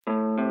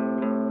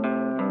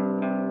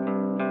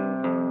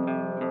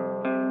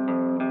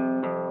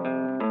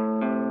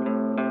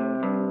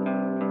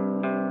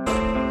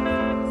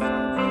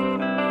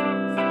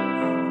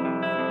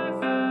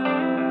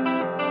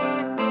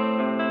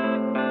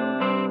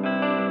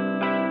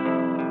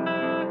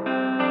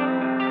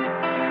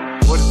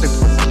what's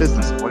the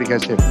business? What do you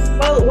guys do?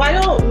 Well, why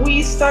don't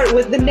we start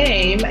with the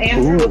name?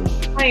 Andrew will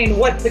explain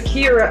what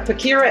Pakira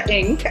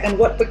Inc. and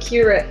what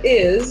Pakira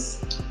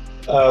is.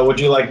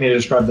 Would you like me to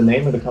describe the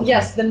name of the company?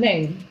 Yes, the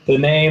name. The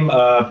name,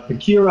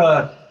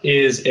 Pakira,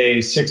 is a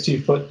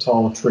 60-foot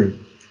tall tree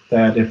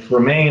that, if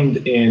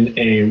remained in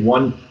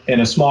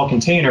a small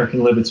container,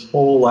 can live its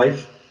whole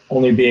life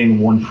only being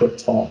 1 foot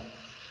tall.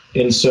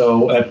 And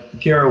so at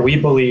Pakira, we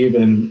believe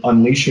in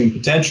unleashing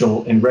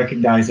potential and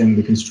recognizing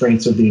the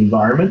constraints of the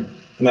environment.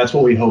 And that's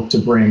what we hope to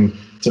bring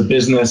to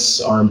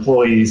business, our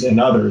employees, and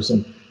others,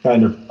 and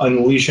kind of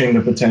unleashing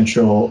the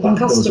potential of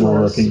those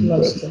we're working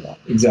with.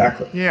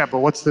 Exactly. Yeah, but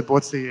what is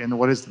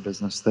the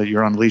business that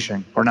you're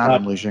unleashing or not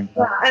unleashing?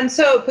 And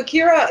so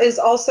Pakira is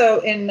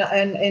also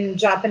in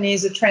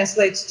Japanese, it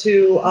translates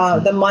to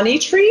the money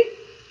tree,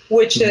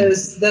 which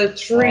is the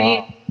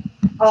tree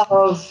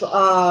of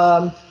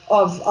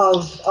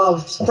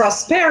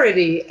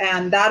prosperity,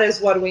 and that is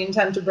what we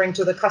intend to bring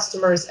to the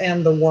customers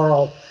and the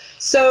world.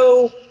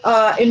 So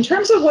in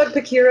terms of what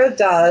Pakira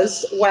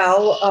does,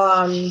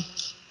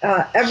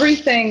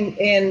 everything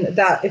in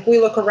that, if we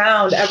look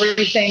around,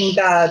 everything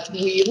that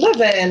we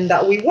live in,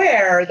 that we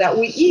wear, that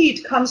we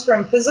eat, comes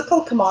from physical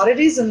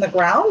commodities in the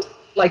ground,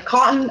 like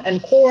cotton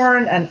and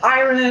corn and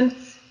iron,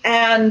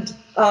 and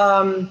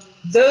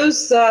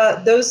those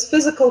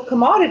physical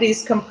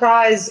commodities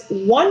comprise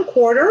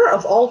 1/4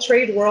 of all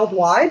trade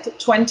worldwide,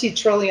 $20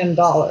 trillion.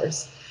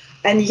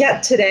 And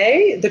yet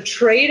today, the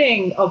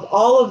trading of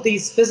all of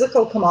these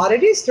physical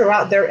commodities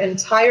throughout their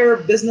entire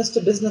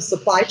business-to-business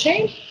supply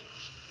chain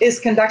is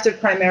conducted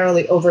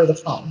primarily over the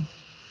phone.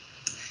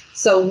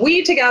 So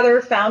we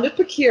together founded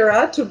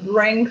Pakira to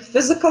bring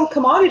physical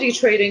commodity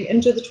trading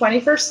into the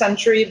 21st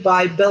century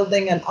by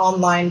building an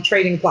online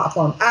trading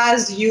platform,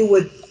 as you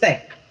would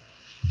think.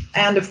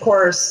 And of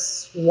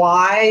course,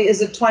 why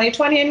is it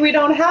 2020 and we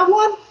don't have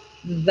one?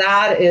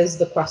 That is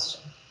the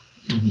question.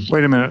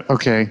 Wait a minute.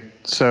 Okay.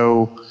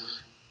 So,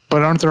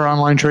 but aren't there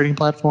online trading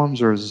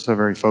platforms, or is this a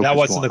very focused That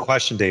wasn't one? the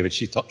question, David.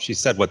 She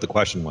said what the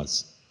question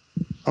was.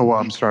 Oh, well,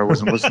 I'm sorry. I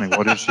wasn't listening.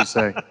 What did she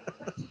say?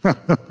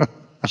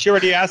 She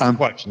already asked the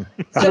question.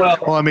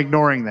 Well, I'm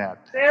ignoring that.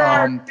 There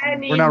are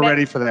many, we're not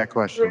ready for that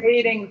question.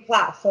 Trading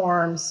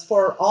platforms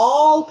for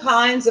all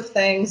kinds of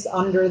things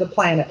under the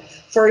planet.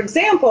 For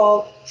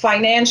example,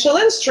 financial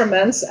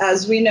instruments,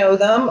 as we know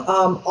them,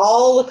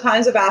 all the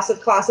kinds of asset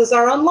classes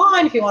are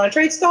online. If you want to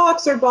trade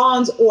stocks or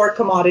bonds or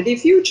commodity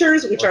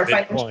futures, which are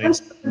financial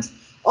instruments,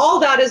 all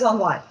that is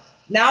online.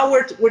 Now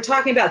we're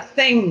talking about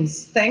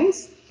things.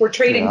 We're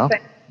trading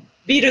things.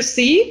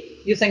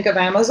 B2C, you think of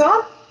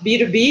Amazon.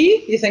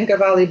 B2B, you think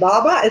of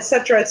Alibaba, et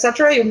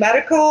cetera, your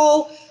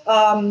medical,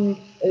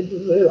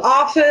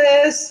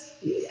 office,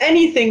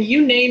 anything,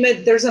 you name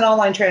it, there's an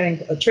online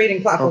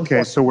trading platform.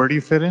 Okay, so where do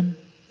you fit in?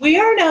 We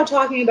are now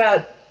talking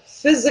about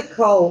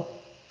physical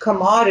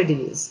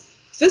commodities.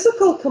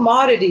 Physical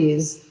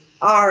commodities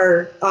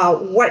are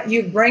what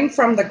you bring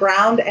from the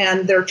ground,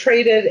 and they're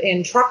traded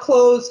in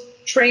truckloads,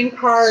 train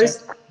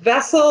cars,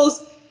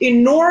 vessels,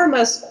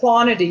 enormous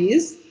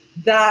quantities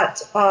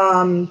that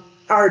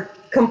are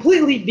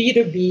completely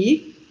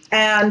B2B,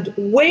 and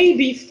way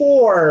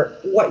before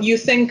what you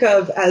think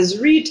of as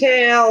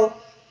retail,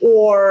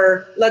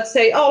 or let's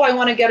say, oh, I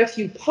want to get a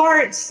few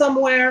parts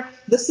somewhere.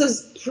 This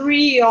is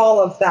pre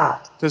all of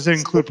that. Does it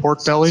include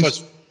pork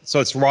bellies? So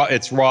it's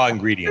raw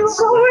ingredients.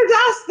 You always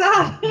ask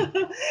that.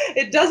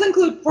 It does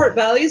include pork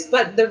bellies,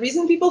 but the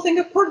reason people think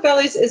of pork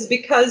bellies is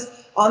because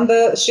on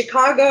the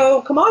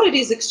Chicago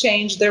Commodities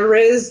Exchange, there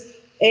is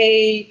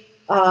a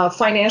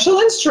financial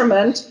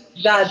instrument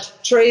that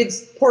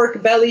trades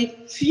pork belly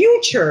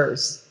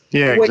futures.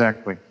 Yeah,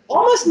 exactly.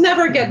 Almost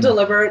never get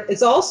delivered.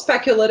 It's all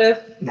speculative.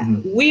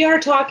 We are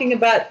talking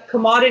about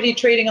commodity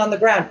trading on the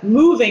ground,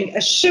 moving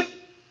a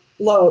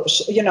shipload,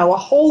 a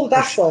whole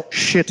vessel.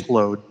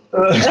 Shitload.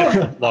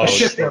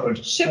 Shipload.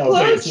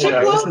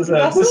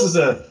 This is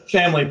a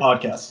family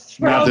podcast.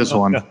 Not this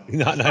one. No,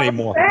 not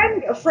anymore.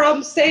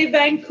 From, say,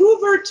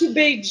 Vancouver to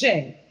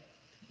Beijing.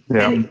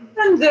 Yeah. And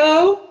even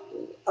though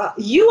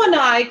you and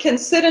I can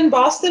sit in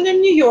Boston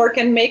and New York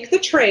and make the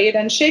trade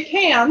and shake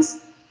hands,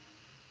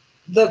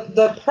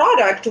 the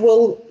product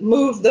will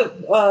move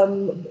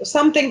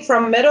something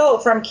from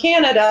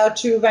Canada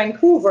to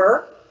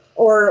Vancouver,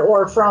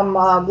 or from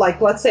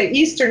let's say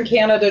Eastern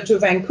Canada to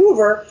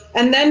Vancouver,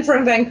 and then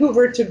from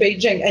Vancouver to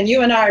Beijing, and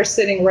you and I are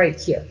sitting right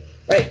here,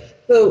 right?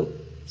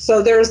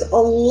 So there's a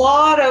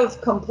lot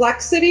of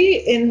complexity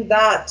in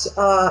that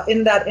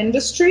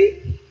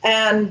industry,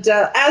 and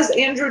as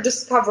Andrew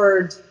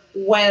discovered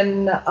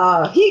when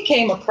he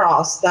came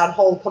across that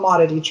whole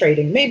commodity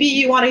trading. Maybe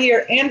you want to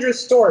hear Andrew's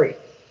story.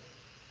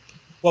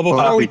 Well,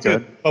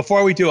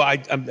 before we do, I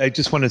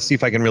just want to see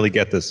if I can really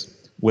get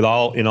this in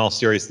all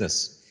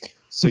seriousness.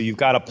 So you've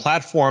got a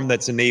platform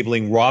that's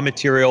enabling raw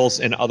materials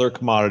and other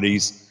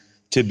commodities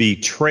to be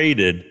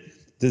traded.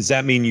 Does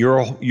that mean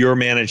you're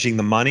managing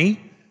the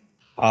money,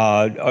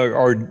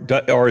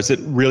 or is it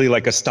really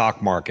like a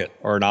stock market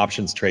or an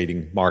options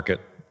trading market?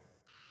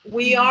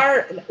 We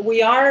are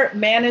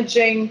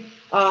managing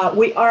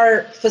we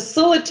are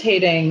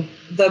facilitating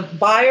the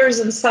buyers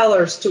and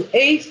sellers to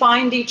A,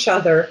 find each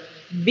other,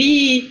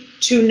 B,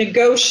 to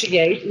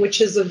negotiate,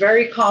 which is a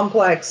very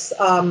complex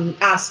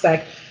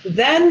aspect.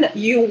 Then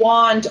you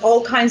want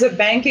all kinds of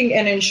banking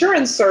and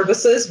insurance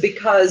services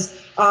because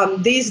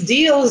these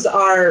deals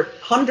are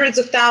hundreds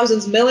of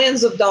thousands,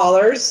 millions of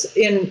dollars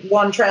in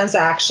one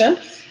transaction,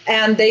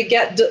 and they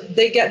get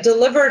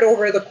delivered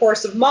over the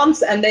course of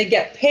months, and they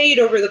get paid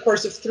over the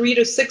course of 3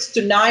 to 6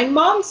 to 9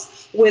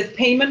 months with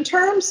payment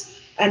terms,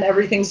 and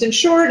everything's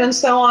insured and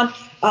so on.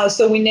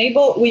 So we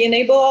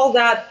enable all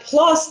that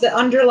plus the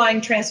underlying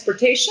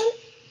transportation.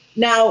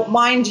 Now,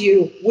 mind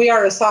you, we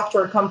are a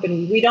software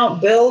company. We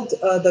don't build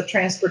the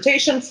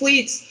transportation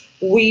fleets.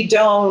 We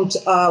don't.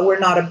 We're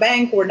not a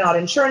bank. We're not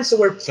insurance. So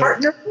we're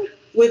partnering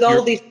with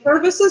all these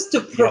services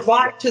to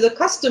provide to the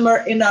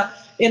customer in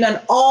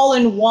an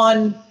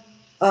all-in-one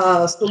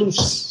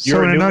solution.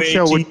 You're a new age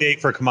eBay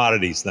for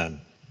commodities, then.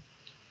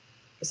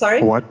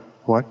 Sorry? What?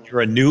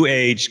 You're a new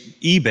age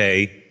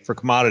eBay for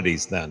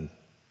commodities, then.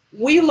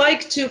 We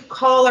like to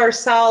call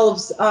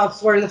ourselves,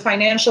 for the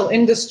financial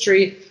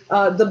industry,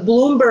 the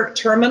Bloomberg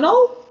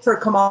terminal for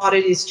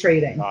commodities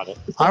trading. Got it.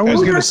 I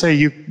was going to say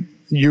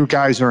you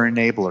guys are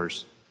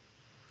enablers.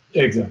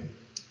 Exactly.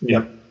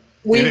 Yep.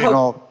 We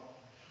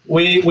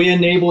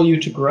enable you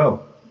to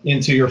grow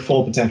into your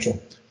full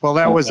potential. Well,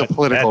 that was a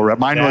political.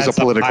 Mine was a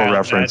political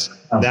reference.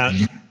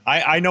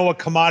 I know a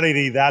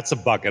commodity that's a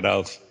bucket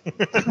of.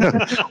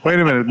 Wait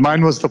a minute.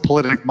 Mine was the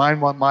political.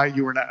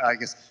 You were not. I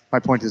guess my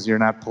point is you're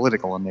not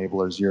political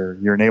enablers. You're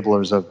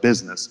enablers of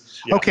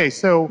business. Yeah. Okay.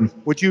 So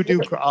would you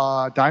do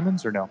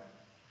diamonds or no?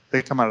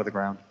 They come out of the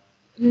ground.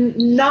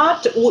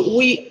 Not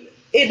we.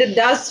 It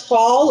does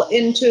fall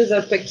into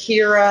the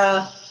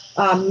Pakira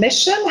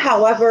mission.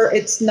 However,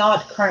 it's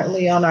not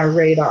currently on our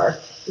radar.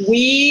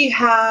 We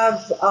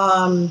have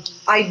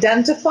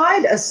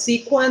identified a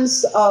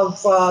sequence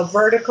of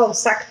vertical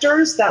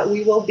sectors that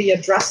we will be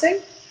addressing.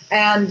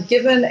 And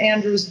given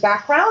Andrew's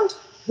background,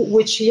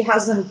 which he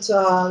hasn't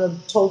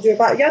told you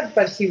about yet,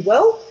 but he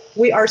will,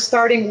 we are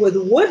starting with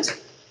wood,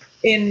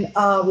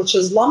 which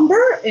is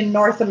lumber in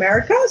North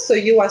America, so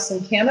US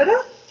and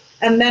Canada,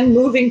 and then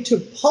moving to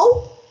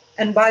pulp.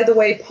 And by the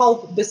way,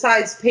 pulp,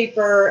 besides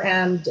paper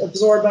and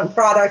absorbent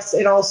products,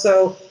 it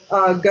also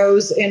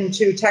goes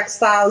into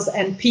textiles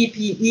and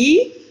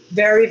PPE,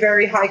 very,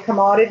 very high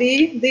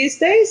commodity these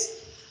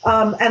days.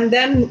 And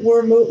then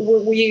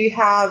we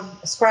have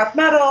scrap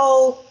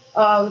metal,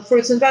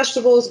 fruits and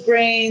vegetables,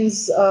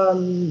 grains. This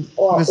is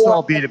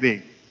all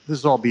B2B. This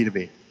is all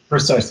B2B.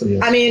 Precisely.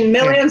 Yes. I mean,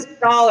 millions of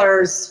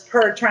dollars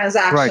per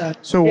transaction. Right.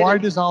 So why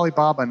does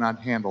Alibaba not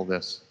handle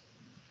this?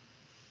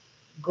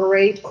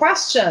 Great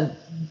question.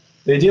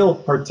 They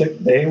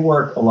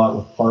work a lot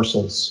with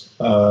parcels,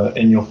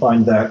 and you'll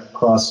find that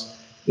across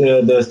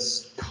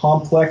the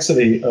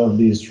complexity of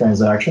these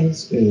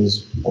transactions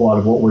is a lot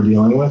of what we're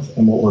dealing with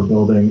and what we're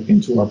building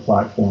into our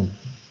platform.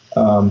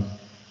 And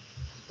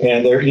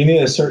you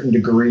need a certain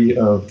degree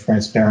of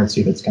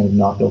transparency that's kind of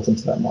not built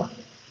into that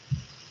market.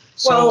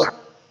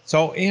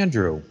 So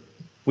Andrew,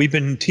 we've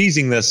been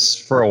teasing this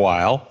for a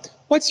while.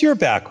 What's your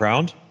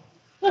background?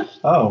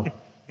 Oh,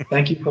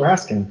 thank you for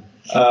asking.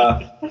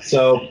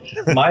 So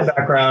my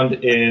background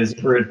is,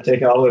 if we're to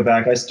take it all the way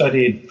back, I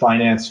studied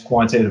finance,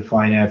 quantitative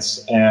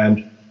finance,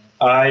 and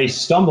I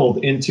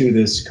stumbled into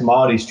this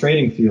commodities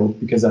trading field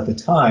because at the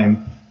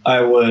time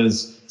I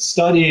was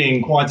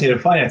studying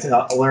quantitative finance and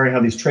learning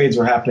how these trades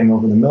were happening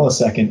over the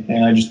millisecond.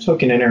 And I just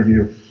took an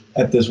interview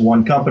at this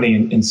one company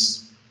and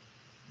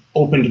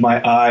opened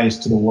my eyes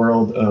to the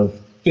world of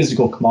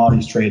physical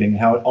commodities trading,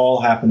 how it all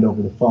happened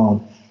over the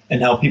phone,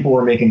 and how people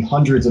were making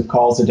hundreds of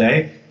calls a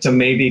day to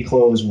maybe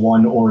close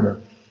one order.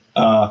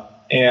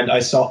 And I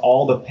saw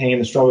all the pain,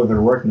 the struggle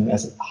they're working in. I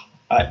said,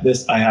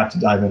 I have to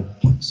dive in.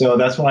 So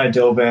that's when I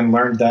dove in,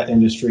 learned that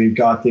industry,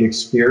 got the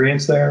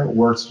experience there,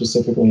 worked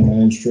specifically in that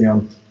industry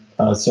on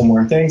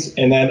similar things.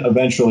 And then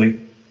eventually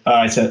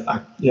I said,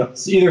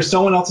 either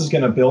someone else is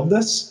going to build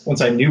this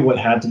once I knew what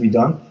had to be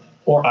done,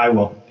 or I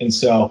will. And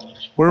so.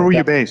 Where were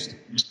you based?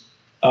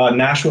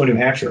 Nashua, New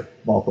Hampshire,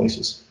 of all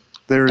places.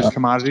 There's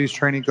commodities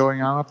training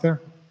going on up there?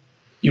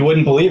 You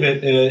wouldn't believe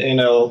it in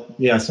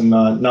some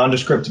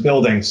nondescript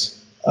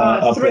buildings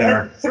up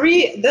there.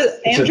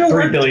 Andrew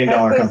 $3 billion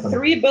worked company. A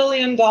 $3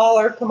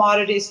 billion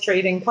commodities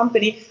trading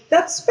company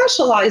that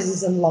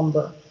specializes in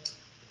lumber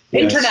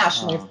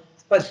internationally,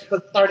 but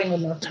starting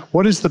with North.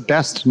 What is the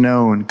best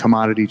known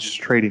commodities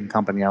trading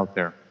company out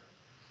there?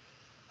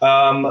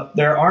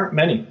 There aren't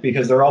many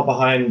because they're all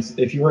behind.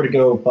 If you were to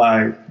go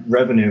by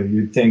revenue,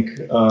 you'd think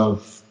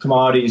of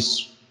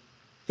commodities,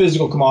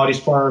 physical commodities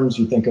firms.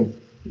 You think of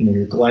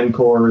your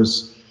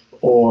Glencores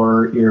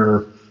or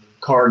your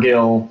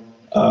Cargill,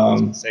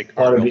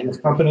 part of these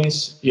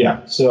companies.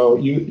 Yeah, so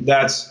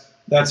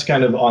that's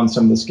kind of on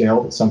some of the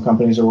scale that some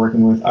companies are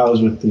working with. I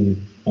was with the.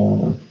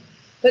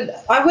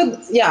 But I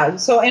would,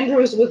 so Andrew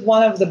is with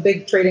one of the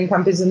big trading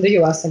companies in the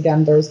U.S.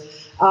 Again,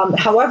 there's.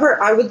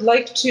 However, I would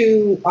like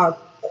to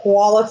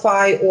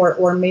qualify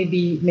or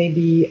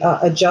maybe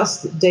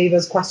adjust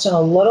David's question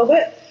a little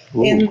bit.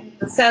 Ooh. In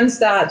the sense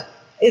that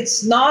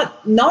it's not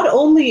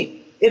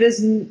only, it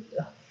is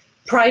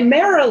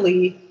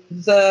primarily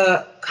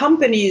the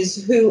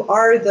companies who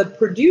are the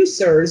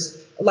producers.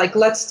 Like,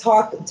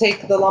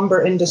 take the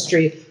lumber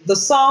industry, the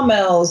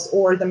sawmills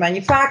or the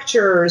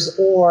manufacturers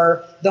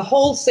or the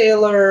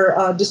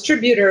wholesaler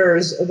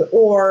distributors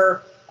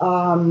or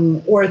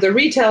the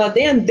retail at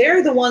the end.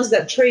 They're the ones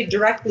that trade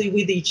directly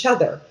with each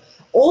other.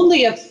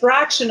 Only a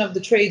fraction of the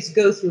trades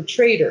go through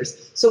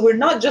traders. So we're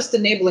not just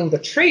enabling the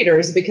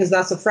traders because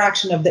that's a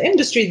fraction of the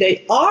industry.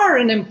 They are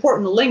an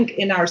important link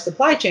in our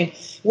supply chain.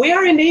 We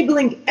are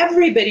enabling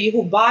everybody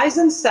who buys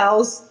and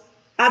sells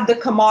at the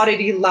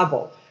commodity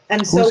level.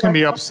 And so who's going to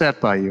be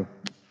upset by you?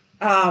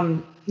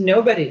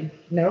 Nobody.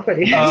 Who's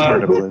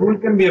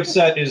going to be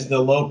upset is the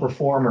low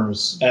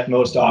performers at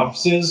most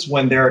offices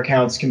when their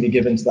accounts can be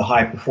given to the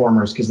high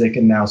performers because they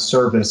can now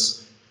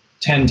service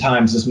 10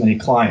 times as many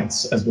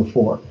clients as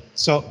before.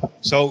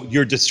 So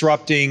you're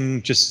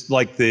disrupting just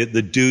like the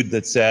dude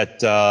that's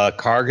at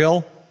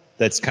Cargill,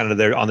 that's kind of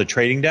there on the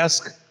trading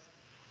desk?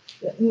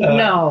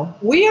 No,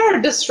 we are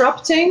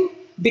disrupting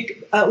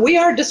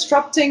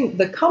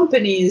the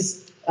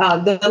companies.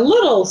 The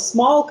little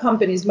small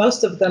companies,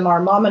 most of them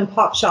are mom and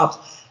pop shops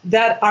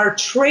that are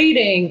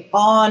trading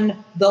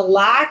on the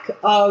lack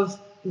of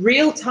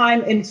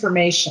real-time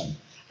information.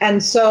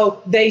 And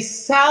so they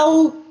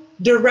sell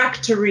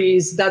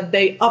directories that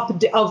they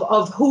update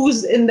of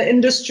who's in the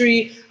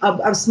industry,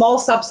 a small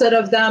subset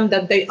of them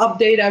that they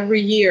update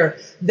every year.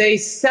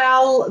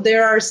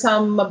 There are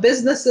some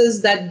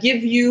businesses that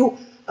give you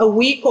a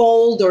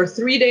week-old or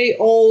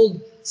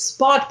 3-day-old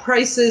spot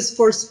prices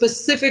for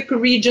specific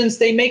regions.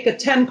 They make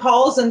 10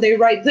 calls and they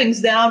write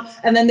things down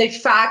and then they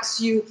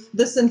fax you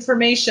this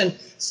information.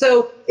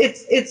 So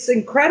it's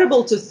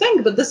incredible to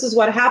think, but this is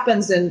what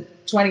happens in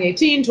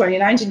 2018,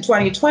 2019,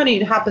 2020,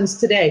 it happens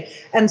today.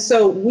 And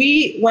so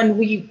when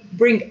we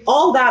bring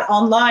all that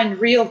online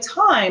real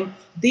time,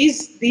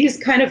 these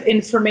kind of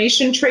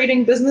information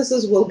trading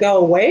businesses will go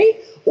away,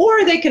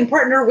 or they can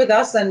partner with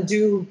us and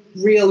do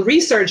real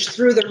research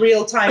through the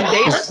real-time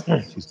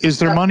data. Is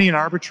there money in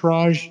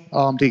arbitrage,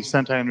 to the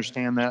extent I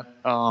understand that,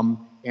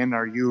 and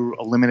are you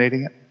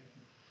eliminating it?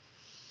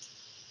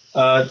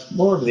 It's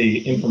more of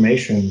the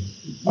information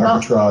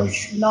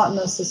arbitrage. Not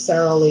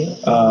necessarily.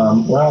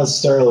 We're not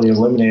necessarily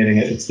eliminating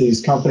it. It's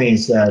these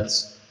companies that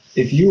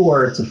if you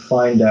were to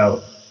find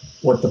out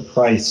what the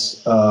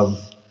price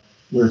of,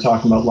 we were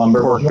talking about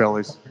lumber. Pork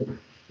bellies.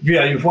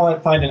 Yeah, you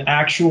find an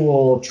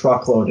actual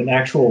truckload, an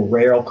actual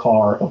rail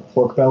car of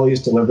pork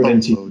bellies delivered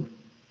into you.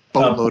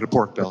 Boatload of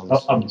pork bellies.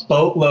 A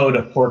boatload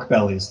of pork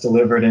bellies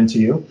delivered into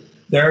you.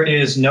 There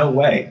is no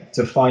way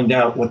to find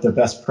out what the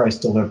best price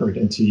delivered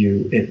into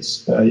you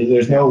is.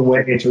 There's no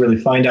way to really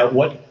find out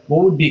what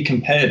would be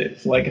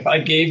competitive. Like if I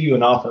gave you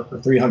an offer for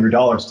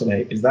 $300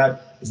 today, is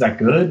that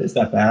good? Is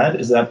that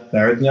bad? Is that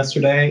better than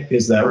yesterday?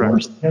 Is that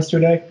worse than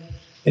yesterday?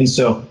 And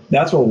so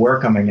that's where we're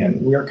coming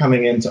in. We're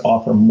coming in to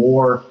offer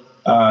more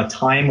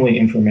timely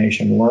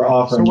information. We're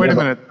offering. So wait a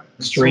minute.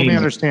 So let me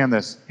understand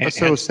this.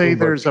 So say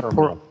there's a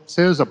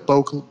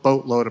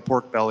boatload of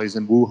pork bellies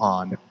in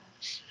Wuhan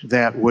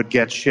that would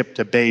get shipped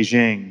to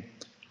Beijing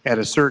at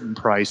a certain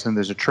price, and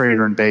there's a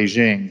trader in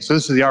Beijing. So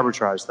this is the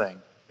arbitrage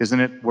thing, isn't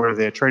it? Where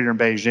the trader in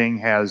Beijing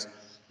has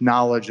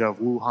knowledge of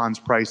Wuhan's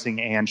pricing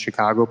and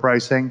Chicago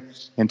pricing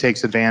and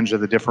takes advantage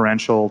of the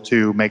differential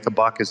to make a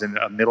buck as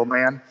a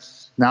middleman.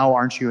 Now,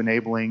 aren't you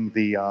enabling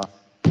the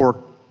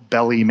pork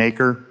belly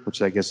maker,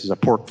 which I guess is a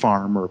pork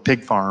farm or a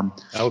pig farm,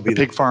 the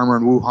pig farmer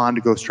in Wuhan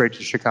to go straight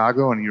to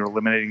Chicago, and you're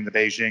eliminating the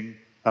Beijing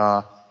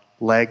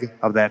leg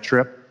of that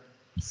trip?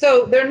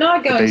 So they're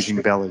not going to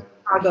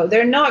Chicago.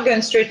 They're not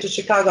going straight to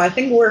Chicago. I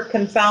think we're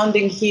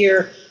confounding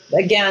here,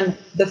 again,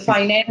 the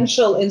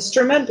financial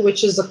instrument,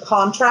 which is a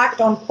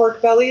contract on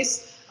pork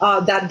bellies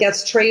that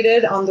gets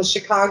traded on the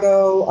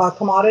Chicago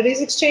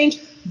Commodities Exchange,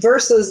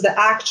 versus the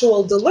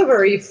actual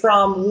delivery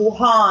from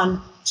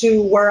Wuhan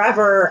to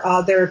wherever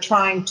they're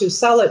trying to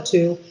sell it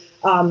to,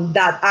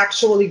 that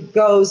actually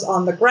goes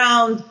on the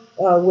ground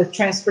with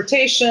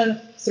transportation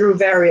through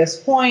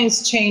various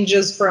points,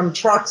 changes from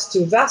trucks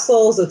to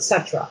vessels,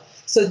 etc.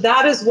 So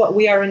that is what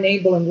we are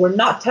enabling. We're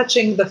not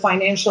touching the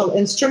financial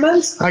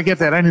instruments. I get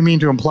that. I didn't mean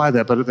to imply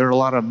that, but there are a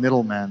lot of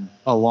middlemen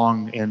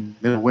and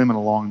women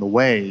along the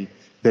way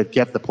that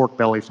get the pork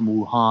belly from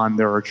Wuhan.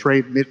 There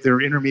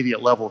are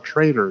intermediate level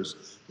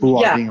traders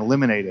who are being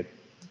eliminated.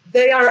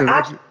 They are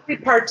actually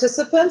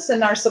participants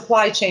in our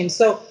supply chain.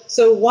 So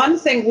one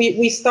thing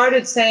we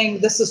started saying,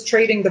 this is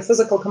trading the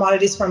physical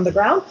commodities from the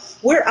ground.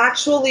 We're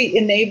actually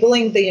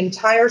enabling the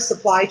entire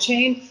supply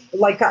chain,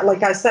 like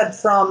I said,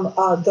 from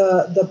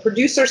the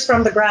producers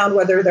from the ground,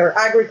 whether they're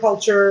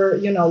agriculture,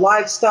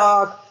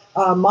 livestock,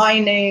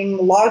 mining,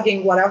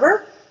 logging,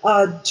 whatever,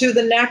 to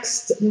the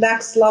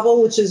next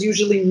level, which is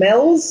usually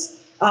mills,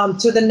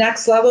 to the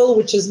next level,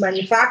 which is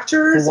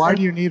manufacturers. Well, why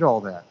do you need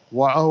all that?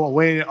 Why,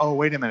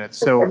 wait a minute.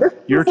 So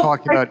you're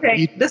talking about...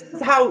 This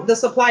is how the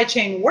supply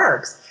chain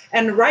works.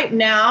 And right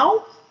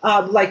now,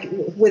 like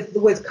with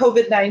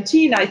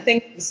COVID-19, I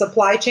think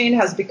supply chain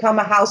has become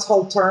a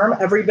household term.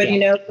 Everybody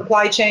knows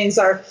supply chains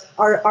are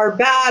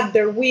bad,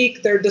 they're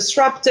weak, they're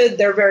disrupted,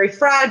 they're very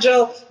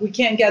fragile. We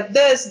can't get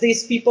this.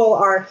 These people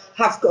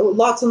have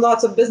lots and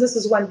lots of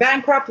businesses went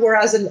bankrupt,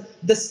 whereas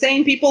the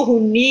same people who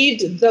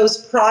need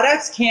those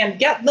products can't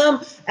get them,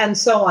 and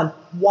so on.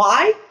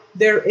 Why?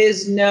 There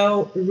is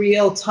no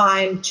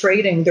real-time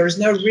trading. There's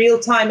no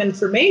real-time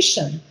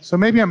information. So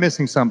maybe I'm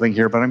missing something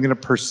here, but I'm going to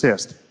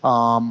persist.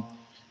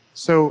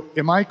 So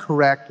am I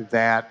correct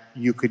that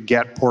you could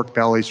get pork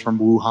bellies from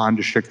Wuhan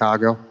to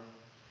Chicago?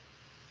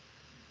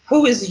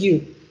 Who is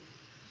you?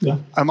 Yeah.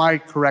 Am I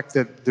correct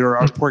that there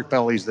are pork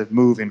bellies that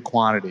move in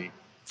quantity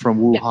from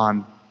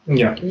Wuhan?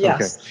 Yeah.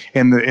 Yes. Okay.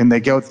 And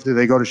they go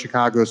to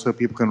Chicago so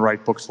people can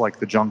write books like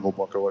The Jungle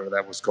Book or whatever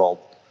that was called.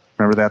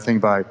 Remember that thing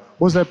by, what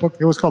was that book?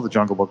 It was called The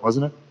Jungle Book,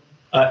 wasn't it?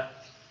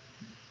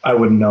 I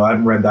wouldn't know. I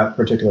haven't read that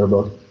particular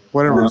book.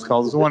 Whatever it's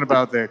called. It's the one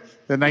about the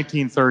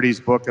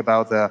 1930s book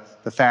about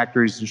the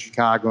factories in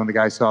Chicago, and the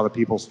guy saw the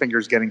people's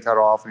fingers getting cut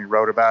off, and he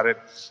wrote about it.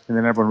 And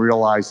then everyone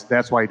realized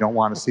that's why you don't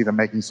want to see them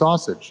making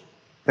sausage.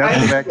 That's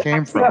where that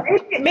came from.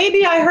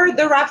 Maybe I heard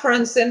the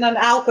reference in an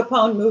Al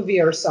Capone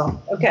movie or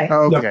so. Okay.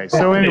 Okay.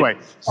 So anyway,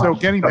 so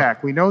getting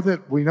back, we know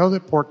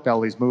that pork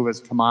bellies move as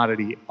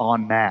commodity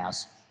en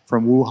masse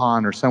from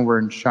Wuhan or somewhere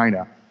in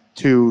China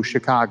to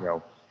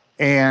Chicago,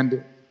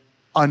 and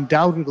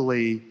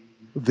undoubtedly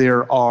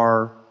there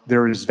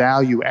is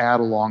value add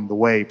along the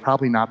way,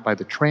 probably not by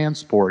the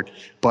transport,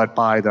 but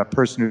by the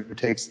person who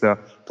takes the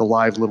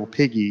live little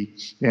piggy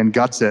and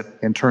guts it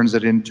and turns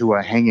it into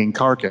a hanging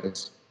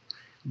carcass.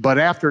 But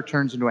after it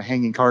turns into a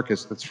hanging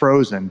carcass that's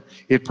frozen,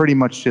 it pretty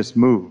much just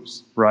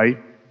moves, right?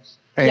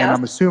 And Yes.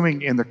 I'm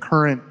assuming in the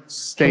current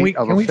state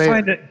of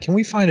affairs. Can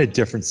we find a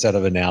different set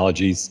of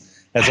analogies?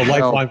 As a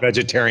lifelong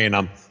vegetarian,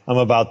 I'm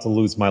about to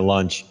lose my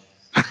lunch.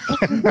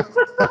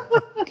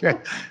 Okay.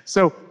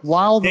 So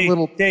while the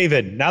little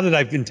David, now that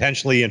I've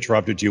intentionally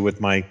interrupted you with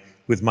my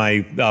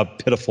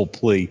pitiful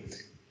plea,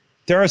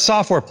 they're a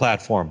software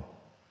platform.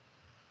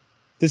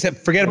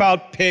 Forget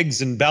about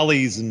pigs and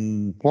bellies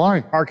and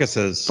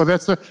carcasses. So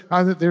that's but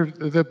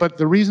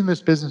the reason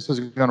this business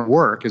is going to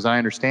work, as I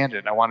understand it,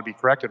 and I want to be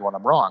corrected when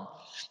I'm wrong,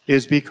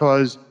 is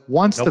because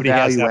once Nobody the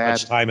has value that add,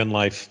 much time in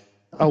life.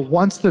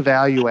 Once the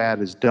value add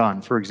is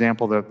done, for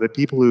example, the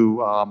people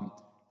who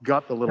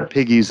gut the little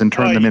piggies and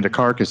turn them into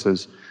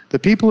carcasses, the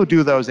people who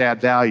do those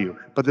add value.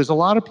 But there's a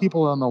lot of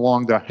people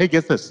along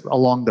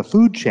the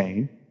food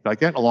chain,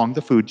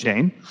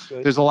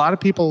 There's a lot of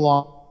people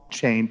along the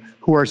chain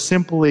who are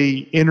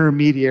simply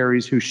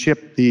intermediaries who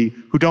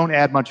who don't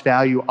add much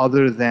value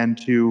other than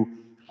to,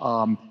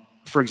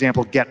 for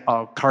example, get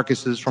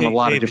carcasses from a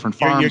lot of different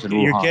farms in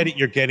Wuhan.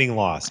 You're getting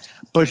lost.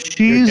 But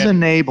she's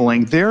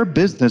enabling their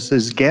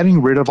businesses,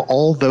 getting rid of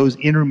all those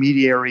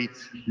intermediary,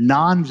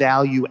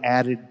 non-value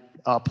added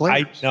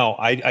players.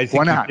 I think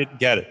Why not? You didn't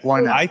get it.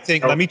 Why not? I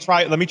think let me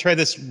try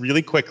this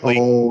really quickly,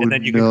 and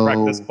then you can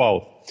correct us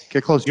both.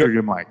 Get closer to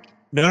your mic.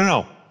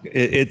 No.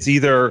 It's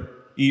either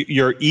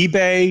your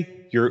eBay,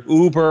 your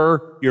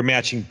Uber, you're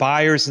matching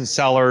buyers and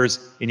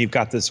sellers, and you've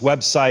got this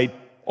website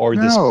or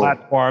this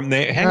platform.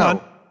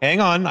 Hang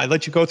on. I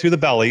let you go through the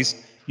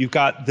bellies. You've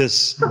got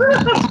this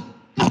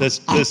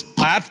this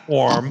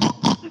platform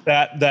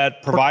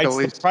that provides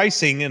the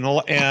pricing and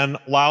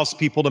allows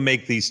people to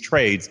make these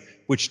trades,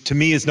 which to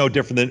me is no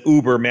different than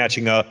Uber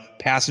matching a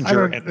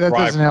passenger and a driver. That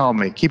doesn't help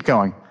me. Keep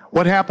going.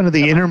 What happened to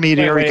the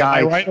intermediary guy?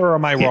 Am I right or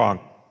am I wrong?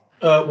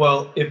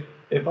 Well,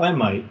 if I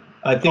might,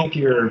 I think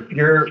you're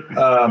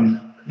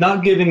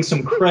not giving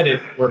some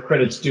credit where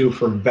credit's due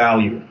for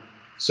value.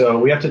 So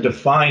we have to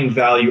define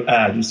value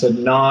add. You said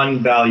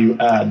non-value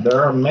add.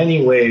 There are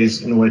many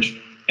ways in which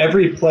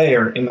every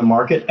player in the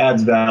market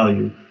adds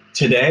value.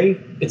 Today,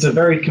 it's a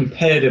very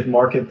competitive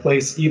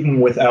marketplace, even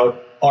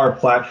without our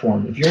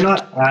platform. If you're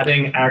not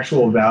adding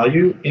actual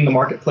value in the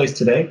marketplace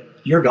today,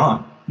 you're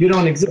gone. You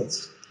don't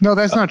exist. No,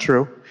 that's not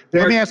true.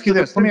 Let me ask you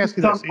this. Some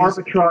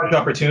arbitrage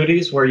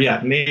opportunities where,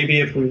 maybe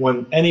if we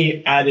want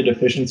any added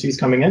efficiencies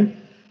coming in,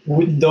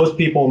 those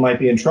people might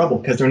be in trouble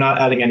because they're not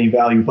adding any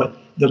value. But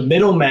the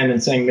middlemen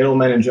and saying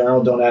middlemen in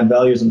general don't add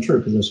value isn't true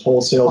because there's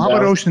wholesale. Well, how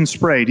about Ocean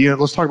Spray?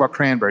 Let's talk about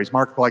cranberries.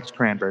 Mark likes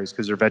cranberries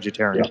because they're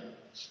vegetarian. Yeah.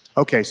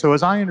 Okay, so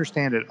as I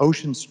understand it,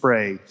 Ocean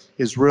Spray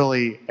is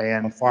really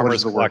a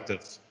farmers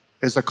collective.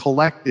 Is a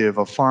collective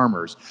of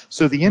farmers.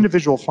 So the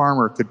individual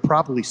farmer could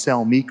probably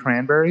sell me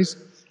cranberries,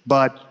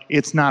 but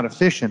it's not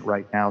efficient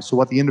right now. So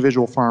what the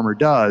individual farmer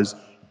does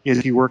is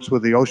he works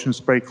with the Ocean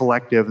Spray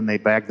Collective, and they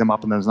bag them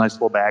up in those nice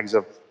little bags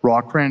of raw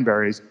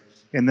cranberries,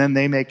 and then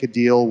they make a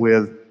deal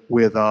with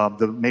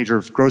the major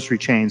grocery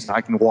chains.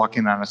 I can walk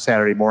in on a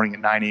Saturday morning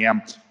at 9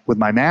 a.m. with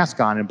my mask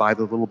on and buy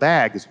the little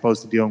bag as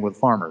opposed to dealing with a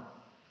farmer.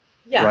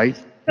 Yeah.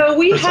 Right? So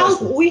we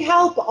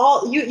help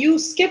all, you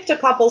skipped a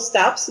couple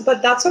steps,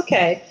 but that's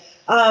okay.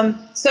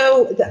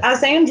 So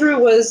as Andrew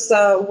was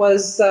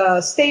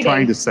stating,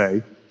 Trying to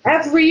say.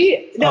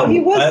 No, he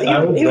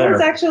was he there.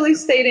 was actually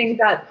stating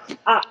that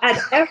at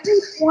every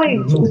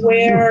point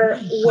where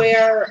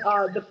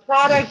the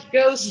product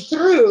goes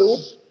through,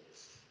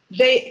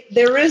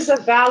 there is a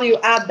value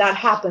add that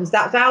happens.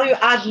 That value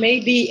add may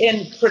be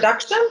in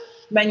production,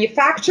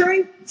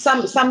 manufacturing,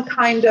 some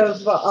kind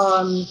of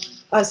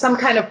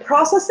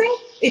processing.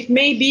 It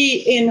may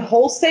be in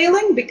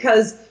wholesaling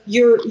because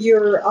you're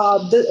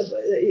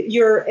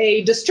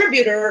a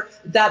distributor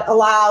that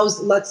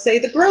allows, let's say,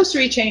 the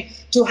grocery chain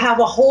to have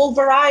a whole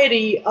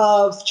variety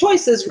of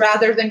choices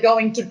rather than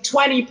going to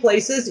 20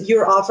 places.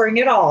 You're offering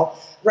it all,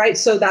 right?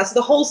 So that's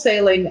the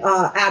wholesaling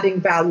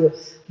adding value.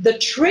 The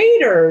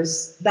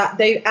traders, that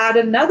they add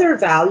another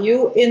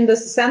value in the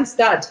sense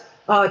that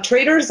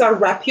traders are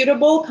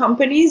reputable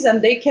companies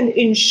and they can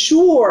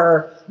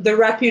ensure the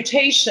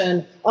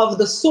reputation of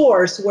the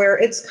source where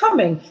it's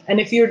coming.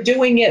 And if you're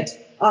doing it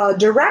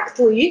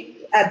directly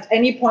at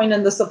any point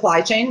in the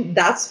supply chain,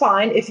 that's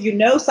fine. If you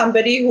know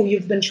somebody who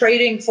you've been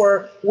trading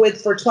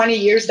with for 20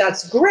 years,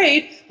 that's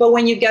great. But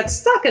when you get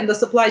stuck and the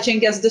supply chain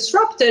gets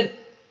disrupted,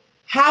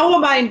 how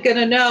am I going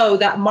to know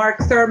that Mark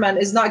Thurman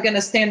is not going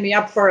to stand me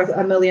up for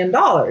 $1 million?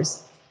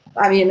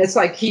 I mean, it's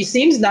like, he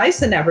seems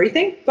nice and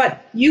everything,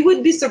 but you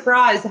would be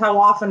surprised how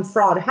often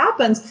fraud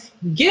happens,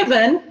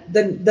 given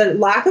the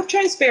lack of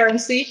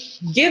transparency,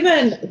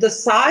 given the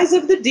size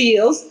of the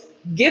deals,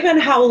 given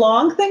how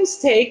long things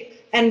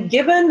take, and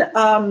given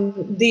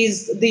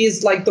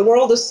these like, the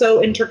world is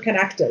so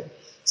interconnected.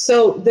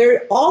 So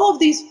all of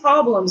these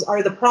problems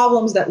are the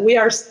problems that we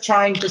are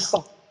trying to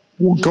solve.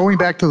 Going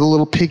back to the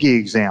little piggy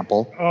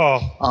example,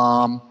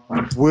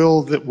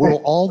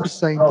 will all the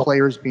same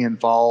players be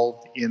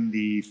involved in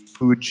the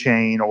food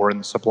chain or in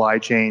the supply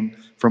chain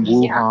from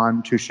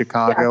Wuhan to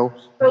Chicago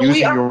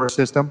using your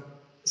system?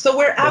 So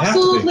we're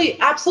absolutely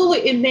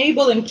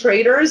enabling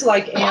traders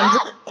like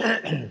Andrew.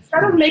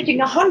 Instead of making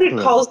 100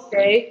 calls a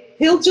day,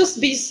 he'll just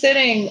be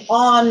sitting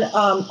on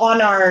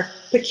our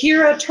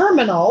Pakira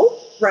terminal,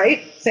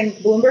 right? Think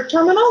Bloomberg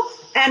terminal,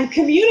 and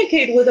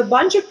communicate with a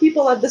bunch of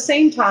people at the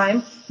same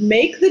time,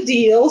 make the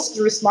deals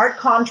through smart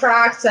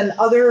contracts and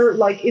other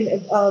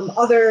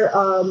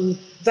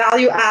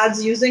value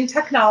adds using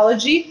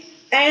technology,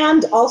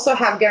 and also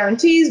have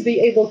guarantees, be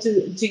able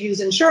to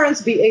use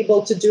insurance, be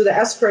able to do the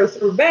escrow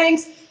through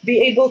banks, be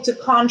able to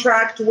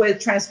contract with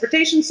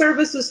transportation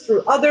services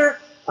through other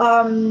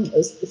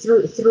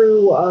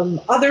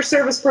other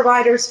service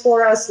providers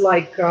for us,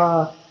 like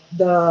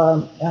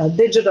the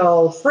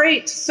digital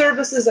freight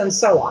services and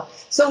so on.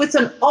 So it's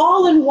an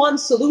all-in-one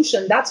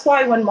solution. That's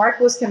why when Mark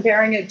was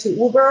comparing it to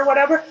Uber or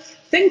whatever,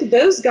 think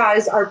those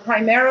guys are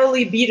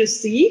primarily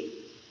B2C.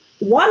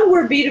 One,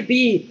 we're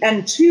B2B,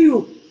 and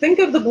two, think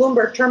of the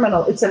Bloomberg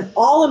terminal. It's an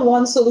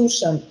all-in-one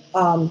solution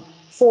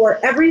for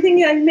everything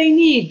you may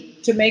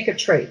need to make a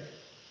trade.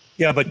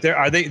 Yeah, but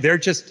they're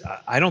just,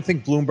 I don't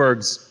think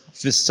Bloomberg's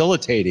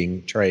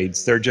facilitating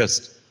trades. They're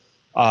just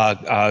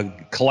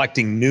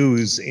collecting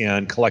news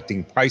and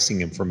collecting pricing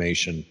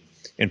information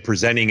and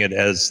presenting it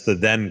as the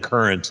then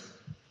current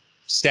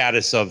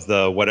status of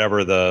the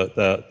whatever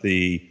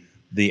the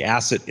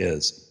asset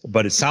is.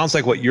 But it sounds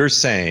like what you're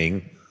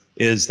saying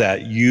is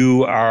that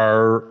you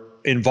are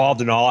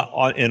involved in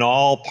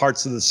all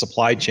parts of the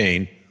supply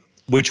chain,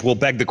 which will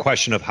beg the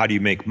question of how do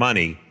you make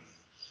money?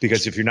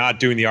 Because if you're not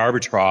doing the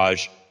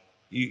arbitrage,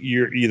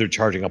 you're either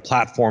charging a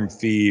platform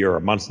fee or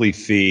a monthly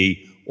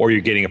fee, or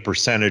you're getting a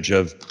percentage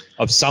of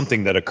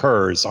something that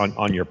occurs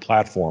on your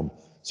platform.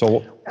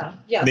 So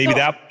maybe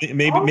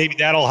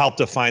that'll help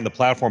define the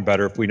platform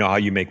better if we know how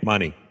you make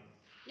money.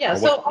 Yeah,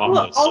 so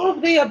all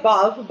of the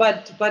above,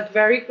 but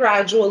very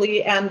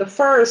gradually. And the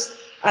first,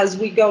 as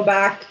we go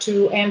back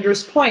to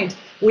Andrew's point,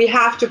 we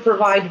have to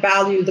provide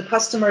value. The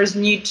customers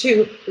need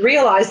to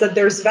realize that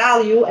there's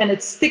value and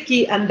it's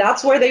sticky, and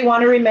that's where they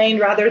want to remain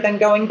rather than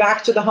going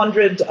back to the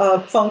 100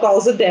 phone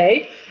calls a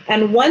day.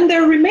 And when they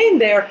remain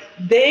there,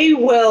 they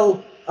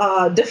will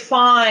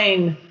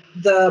define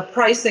the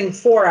pricing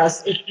for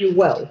us, if you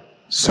will.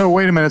 So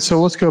wait a minute.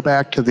 So let's go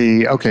back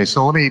to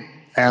so let me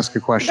ask a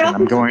question.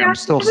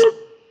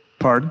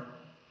 Pardon?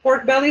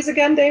 Pork bellies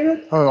again,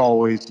 David? Oh,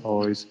 always.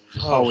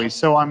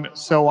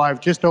 So I've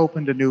just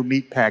opened a new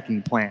meat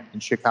packing plant in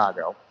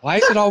Chicago. Why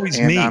is it always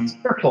meat?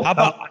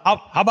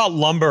 How about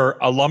lumber?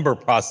 A lumber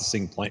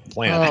processing plant.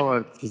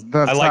 Oh,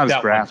 that's I like not that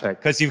as graphic.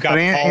 Because you've got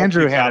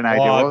Andrew had an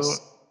idea.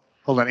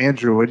 Hold on,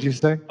 Andrew. What did you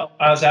say?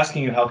 I was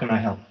asking you, how can I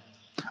help?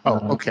 Oh,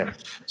 okay.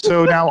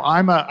 So now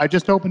I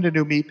just opened a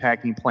new meat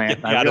packing plant.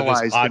 And I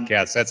realized this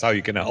podcast. That's how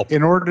you can help.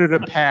 In order to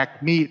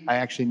pack meat, I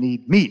actually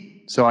need meat.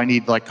 So I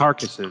need like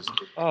carcasses.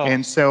 Oh.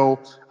 And so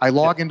I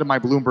log into my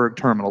Bloomberg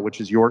terminal,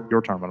 which is your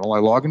terminal. I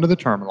log into the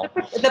terminal.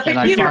 The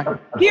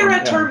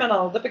Pakira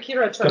terminal.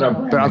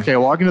 Okay, I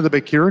log into the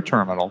Pakira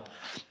terminal,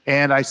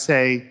 and I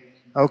say,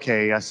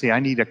 okay, I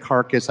need a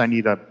carcass. I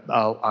need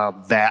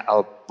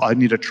I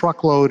need a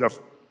truckload of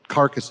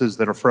carcasses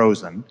that are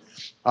frozen,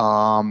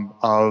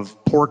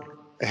 of pork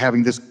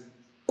having this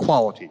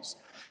qualities.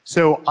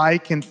 So I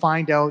can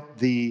find out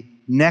the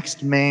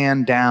next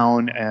man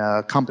down,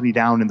 company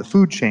down in the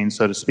food chain,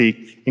 so to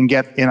speak,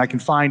 and I can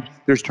find,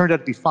 there's turned out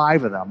to be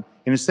 5 of them.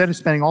 And instead of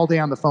spending all day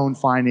on the phone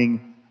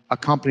finding a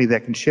company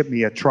that can ship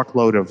me a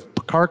truckload of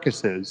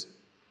carcasses,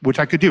 which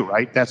I could do,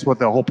 right? That's what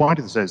the whole point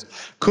of this is.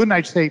 Couldn't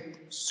I say,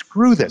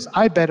 screw this.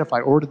 I bet if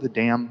I ordered the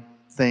damn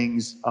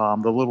things,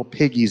 the little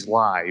piggies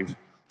live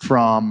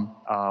from,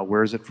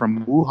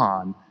 from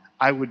Wuhan,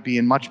 I would be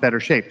in much better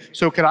shape.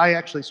 So could I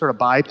actually sort of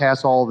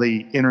bypass all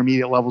the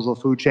intermediate levels of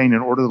the food chain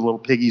and order the little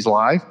piggies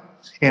live?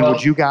 And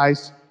would you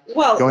guys?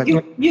 Well,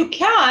 you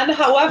can,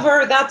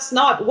 however, that's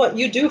not what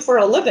you do for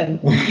a living.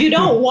 You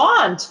don't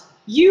want,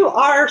 you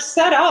are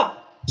set up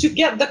to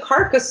get the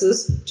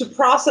carcasses, to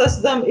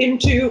process them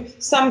into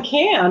some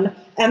can,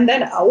 and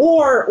then,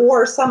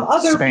 or some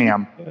other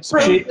spam.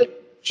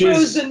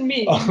 Frozen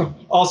meat.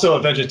 Also a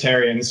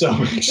vegetarian, so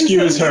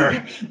excuse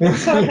her.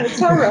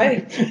 It's all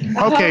right.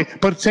 Okay,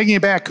 but taking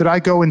it back, could I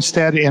go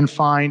instead and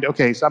find,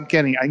 okay, so I'm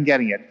getting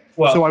it.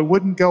 Well, so I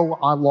wouldn't go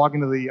log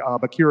into the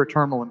Bakira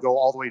terminal and go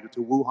all the way to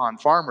Wuhan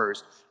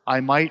farmers. I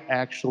might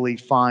actually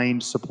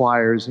find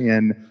suppliers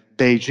in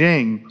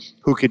Beijing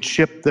who could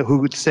who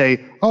would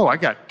say, oh,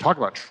 talk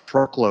about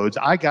truckloads.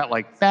 I got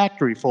like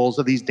factory fulls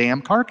of these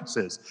damn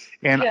carcasses.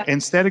 And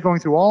instead of going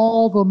through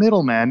all the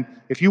middlemen,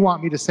 if you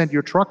want me to send you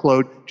a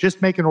truckload,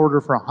 just make an order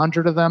for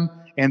 100 of them,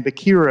 and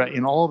Bakira,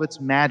 in all of its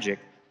magic,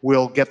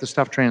 will get the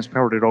stuff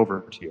transported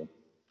over to you.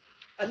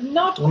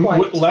 Not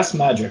quite. Less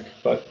magic,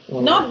 but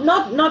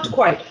not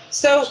quite.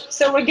 So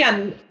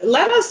again,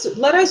 let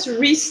us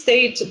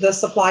restate the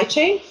supply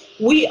chain.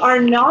 We are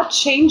not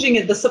changing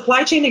it. The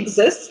supply chain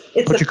exists.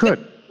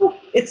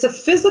 It's a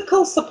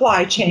physical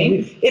supply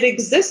chain. Mm-hmm. It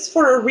exists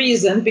for a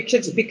reason,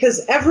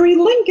 because every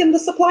link in the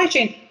supply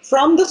chain,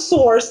 from the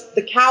source,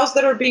 the cows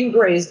that are being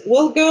grazed,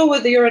 we'll go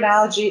with your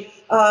analogy,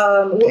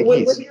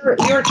 with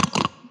your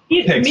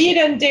meat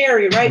and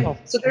dairy, right?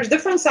 So there's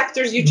different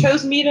sectors. You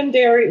chose meat and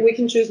dairy. We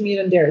can choose meat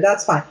and dairy.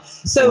 That's fine.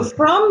 So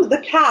from the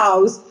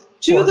cows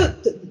to the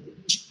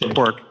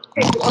pork.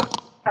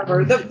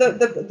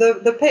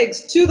 The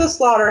pigs to the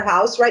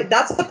slaughterhouse, right?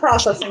 That's the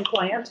processing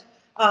plant,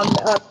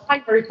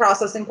 primary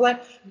processing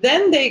plant.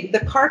 Then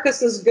the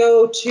carcasses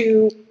go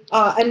to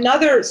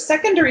another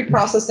secondary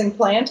processing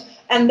plant,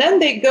 and then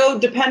they go,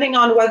 depending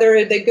on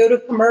whether they go to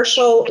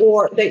commercial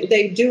or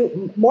they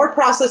do more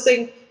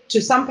processing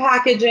to some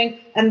packaging,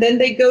 and then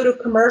they go to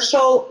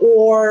commercial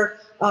or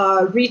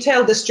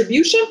retail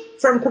distribution.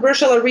 From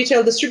commercial or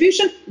retail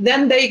distribution,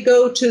 then they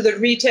go to the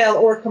retail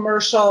or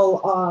commercial.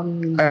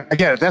 I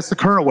get it. That's the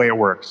current way it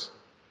works.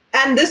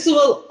 And this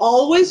will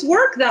always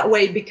work that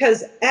way,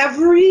 because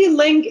every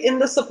link in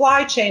the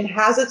supply chain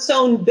has its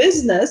own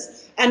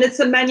business, and it's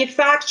a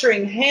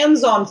manufacturing,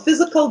 hands-on,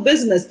 physical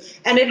business,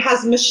 and it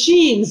has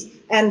machines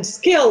and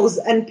skills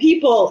and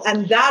people,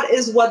 and that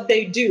is what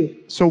they do.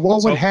 So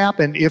what would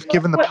happen if,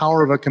 given the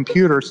power of a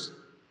computer,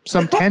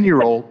 some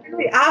 10-year-old...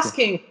 Really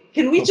asking,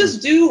 can we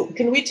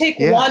take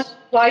one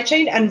supply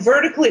chain and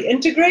vertically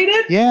integrate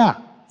it? Yeah.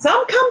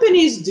 Some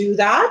companies do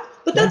that,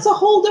 but that's a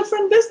whole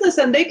different business,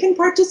 and they can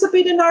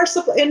participate in our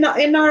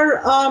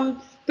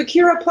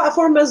Bakira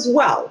platform as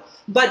well.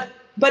 But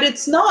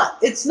it's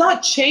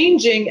not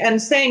changing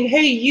and saying,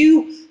 hey,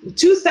 you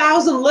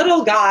 2,000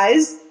 little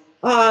guys,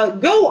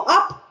 go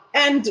up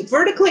and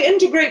vertically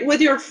integrate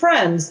with your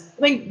friends.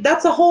 I mean,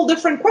 that's a whole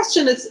different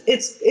question.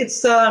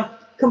 It's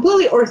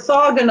completely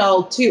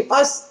orthogonal to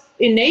us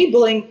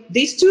enabling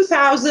these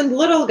 2,000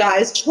 little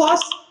guys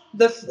plus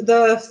the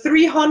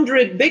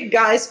 300 big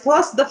guys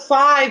plus the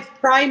 5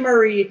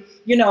 primary,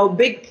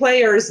 big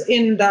players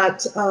in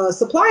that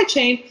supply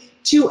chain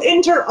to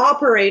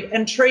interoperate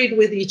and trade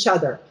with each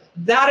other.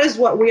 That is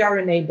what we are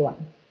enabling.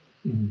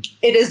 Mm-hmm.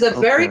 It is a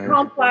very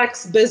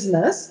complex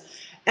business,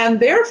 and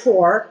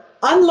therefore,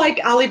 unlike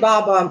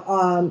Alibaba,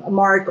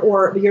 Mark,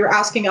 or you're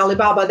asking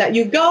Alibaba that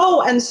you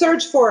go and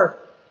search for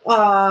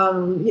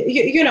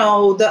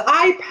the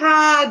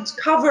iPad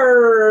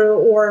cover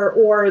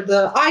or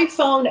the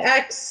iPhone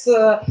X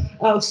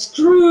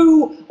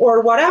screw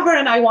or whatever,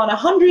 and I want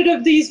 100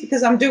 of these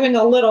because I'm doing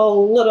a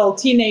little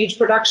teenage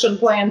production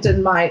plant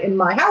in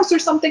my house or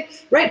something,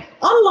 right?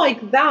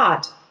 Unlike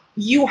that,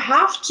 you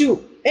have to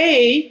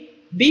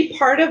be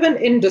part of an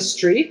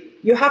industry.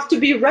 You have to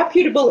be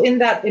reputable in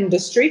that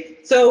industry.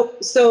 So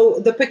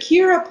the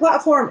Bakira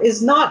platform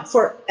is not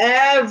for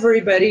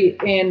everybody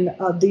in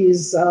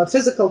these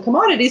physical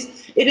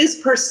commodities. It is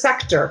per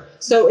sector.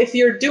 So if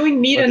you're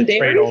doing meat and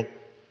dairy,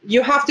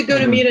 you have to go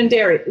to meat and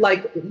dairy.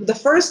 Like the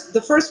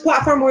first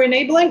platform we're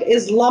enabling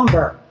is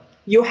lumber.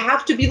 You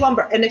have to be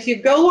lumber. And if you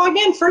go log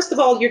in, first of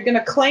all, you're going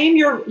to claim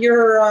your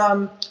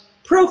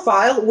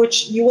profile,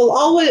 which you will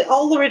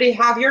already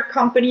have your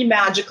company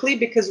magically,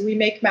 because we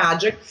make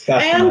magic,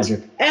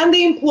 and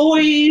the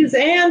employees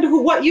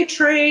and what you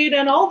trade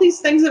and all these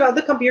things about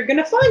the company. You're going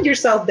to find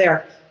yourself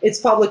there. It's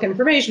public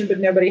information, but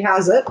nobody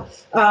has it,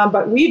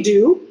 but we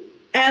do.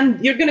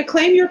 And you're going to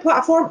claim your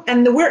platform,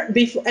 and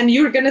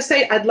you're going to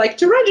say, I'd like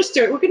to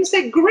register. We're going to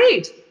say,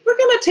 great. We're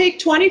going to take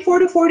 24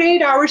 to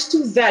 48 hours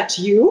to vet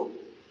you.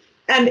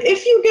 And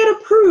if you get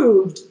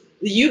approved,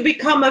 you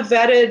become a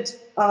vetted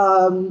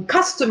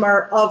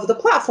customer of the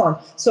platform.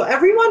 So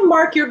everyone,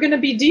 Mark, you're going to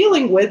be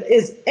dealing with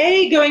is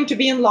A, going to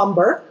be in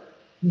lumber,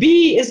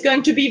 B is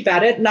going to be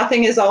vetted.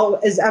 Nothing is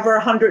ever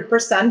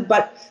 100%,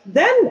 but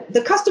then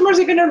the customers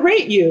are going to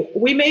rate you.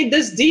 We made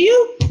this deal.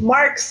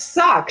 Mark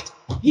sucked.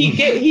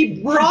 He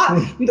brought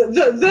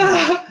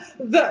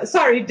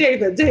sorry,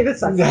 David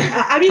sucked.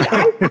 I mean,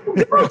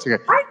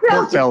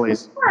 pork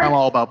bellies. I'm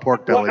all about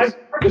pork bellies.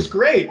 Pork is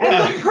great.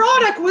 And the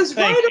product was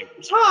right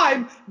on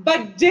time,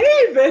 but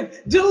David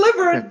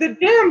delivered the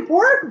damn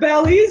pork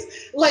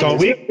bellies. Like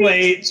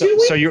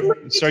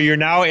so you're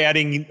now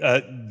adding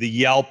the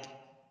Yelp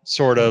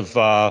sort of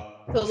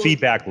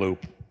feedback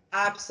loop.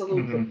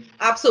 Absolutely.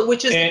 Absolutely,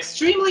 which is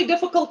extremely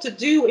difficult to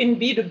do in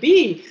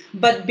B2B.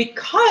 But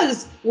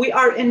because we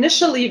are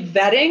initially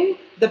vetting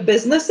the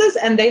businesses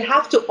and they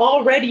have to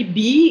already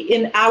be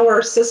in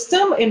our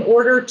system in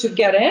order to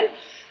get in,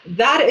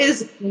 that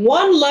is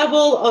one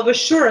level of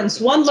assurance,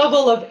 one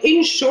level of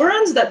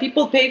insurance that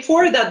people pay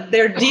for, that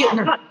they're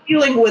not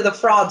dealing with a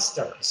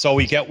fraudster. So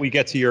we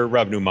get to your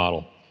revenue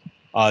model.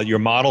 Your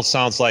model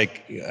sounds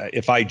like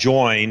if I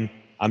join,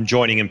 I'm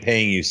joining and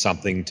paying you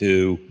something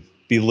to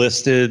be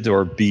listed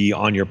or be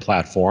on your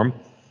platform.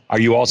 Are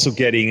you also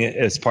getting,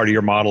 as part of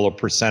your model, a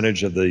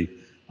percentage of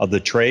the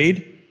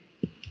trade?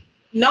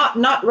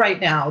 Not right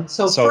now.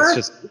 So first,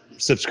 it's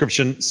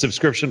just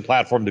subscription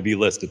platform to be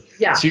listed.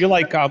 Yeah. So you're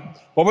like,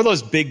 what were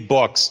those big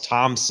books?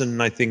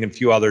 Thomson, I think, and a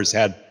few others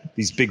had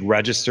these big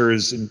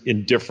registers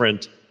in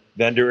different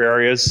vendor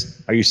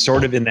areas. Are you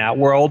sort of in that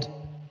world?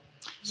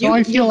 So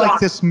I feel like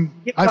this.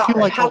 I feel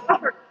like.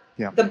 However,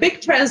 the big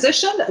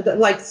transition,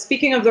 like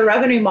speaking of the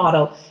revenue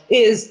model,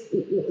 is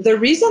the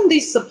reason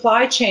these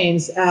supply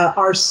chains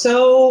are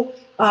so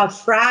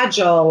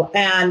fragile,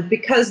 and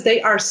because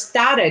they are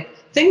static.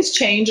 Things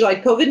change,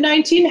 like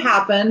COVID-19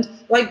 happened,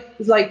 like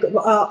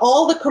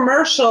all the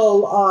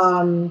commercial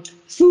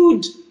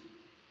food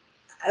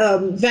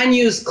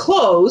venues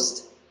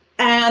closed,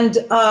 and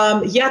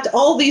yet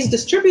all these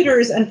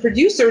distributors and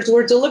producers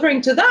were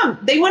delivering to them.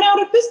 They went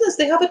out of business.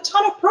 They have a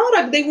ton of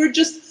product. They were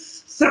just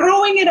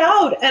throwing it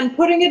out and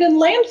putting it in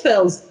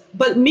landfills.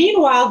 But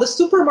meanwhile, the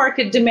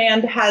supermarket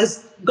demand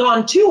has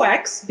gone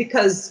 2x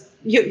because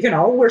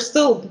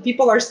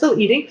people are still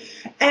eating,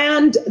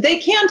 and they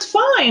can't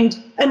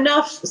find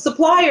enough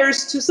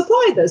suppliers to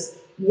supply this.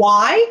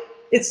 Why?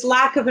 It's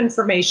lack of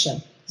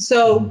information.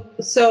 So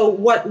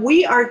what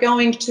we are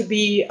going to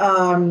be,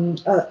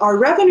 our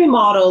revenue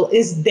model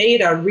is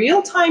data,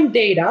 real-time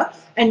data,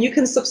 and you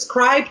can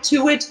subscribe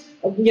to it,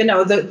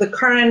 the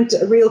current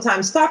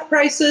real-time stock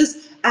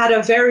prices at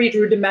a very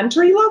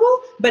rudimentary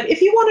level. But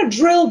if you want to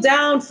drill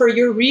down for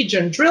your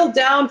region, drill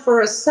down for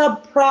a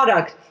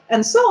sub-product,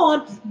 and so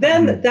on,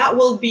 then that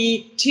will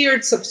be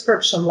tiered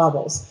subscription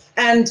levels.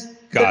 And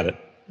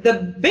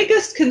the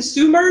biggest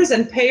consumers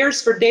and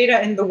payers for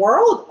data in the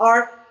world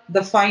are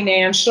the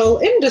financial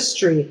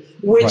industry,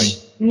 which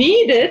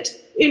need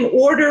it in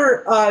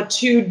order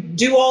to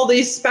do all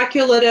these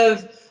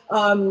speculative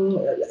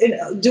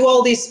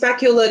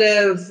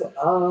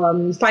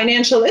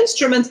financial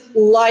instruments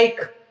like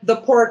the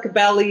pork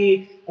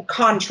belly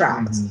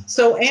contracts.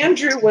 So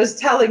Andrew was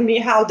telling me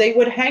how they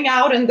would hang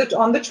out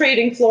on the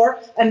trading floor,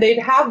 and they'd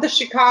have the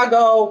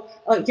Chicago,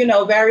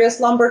 various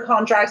lumber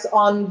contracts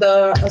on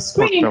the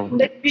screen. And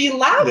they'd be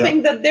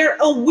laughing that they're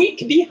a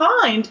week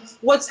behind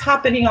what's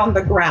happening on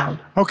the ground.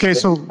 Okay,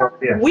 so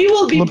we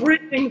will be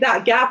bridging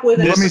that gap with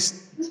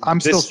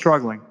I'm still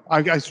struggling.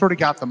 I sort of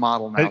got the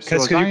model now.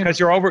 Because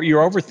you're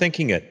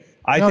overthinking it.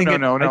 I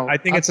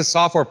think it's a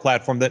software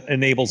platform that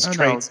enables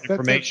trades and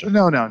information.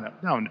 No,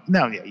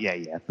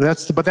 yeah.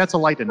 That's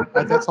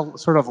a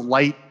sort of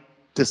light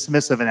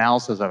dismissive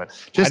analysis of it.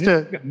 Just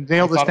to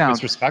nail this down.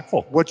 It's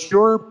respectful. What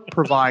you're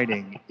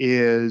providing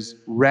is,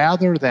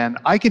 rather than,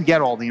 I can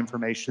get all the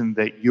information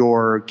that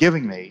you're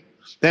giving me,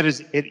 that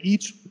is at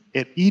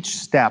each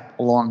step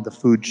along the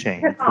food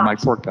chain for my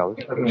pork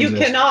belly. You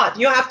cannot.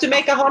 You have to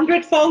make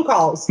 100 phone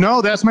calls.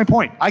 No, that's my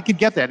point. I could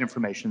get that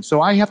information.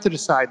 So I have to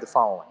decide the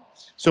following.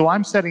 So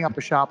I'm setting up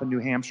a shop in New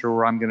Hampshire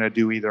where I'm going to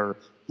do either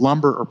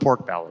lumber or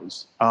pork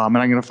bellies, and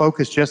I'm going to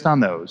focus just on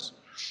those.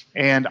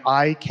 And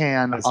I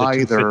can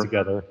either. Fit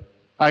together?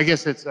 I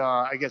guess it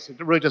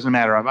really doesn't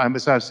matter.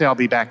 Say I'll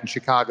be back in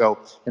Chicago,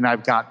 and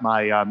I've got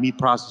my meat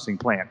processing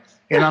plant,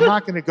 and I'm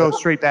not going to go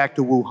straight back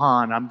to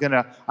Wuhan.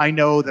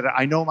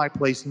 I know my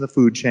place in the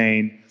food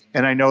chain,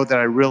 and I know that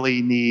I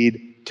really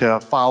need to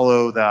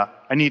follow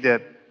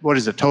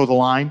toe the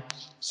line.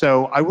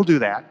 So I will do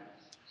that.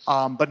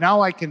 But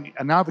now I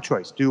have a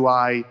choice. Do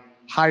I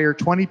hire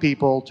 20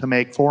 people to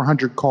make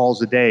 400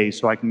 calls a day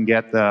so I can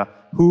get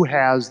who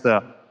has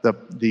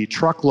the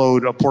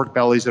truckload of pork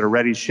bellies that are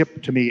ready to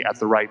ship to me at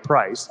the right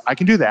price? I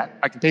can do that.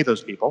 I can pay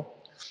those people,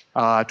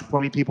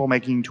 20 people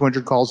making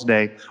 200 calls a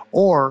day,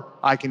 or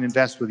I can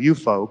invest with you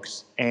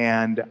folks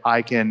and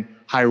I can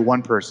hire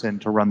one person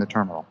to run the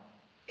terminal.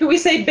 Can we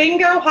say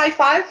bingo, high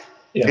five?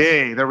 Yes.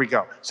 Hey, there we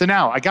go. So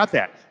now I got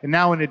that. And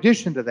now in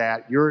addition to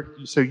that, you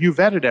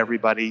vetted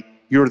everybody.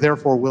 You're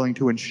therefore willing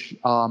to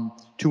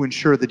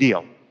insure the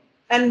deal.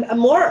 And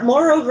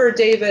moreover,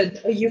 David,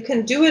 you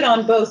can do it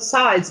on both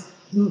sides.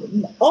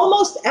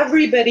 Almost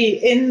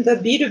everybody in the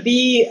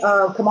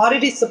B2B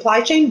commodity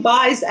supply chain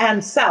buys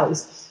and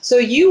sells. So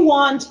you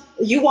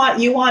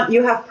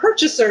have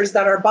purchasers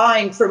that are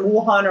buying from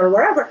Wuhan or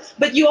wherever,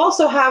 but you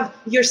also have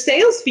your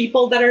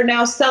salespeople that are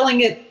now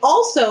selling it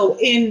also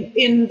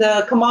in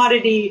the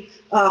commodity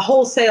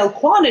wholesale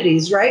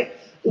quantities, right?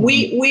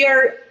 We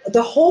are,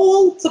 the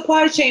whole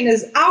supply chain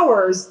is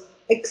ours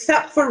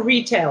except for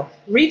retail.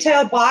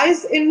 Retail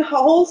buys in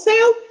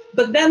wholesale,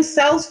 but then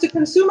sells to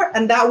consumer,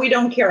 and that we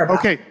don't care about.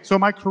 Okay, so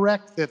am I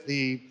correct that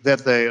the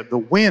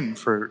win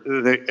for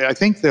I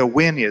think the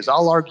win is,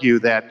 I'll argue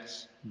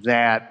that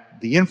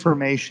the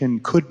information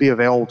could be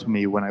available to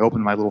me when I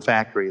open my little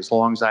factory, as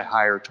long as I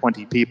hire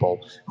 20 people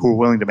who are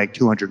willing to make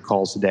 200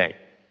 calls a day.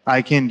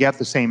 I can get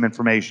the same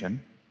information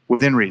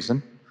within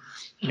reason,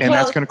 and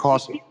that's going to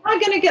cost. You're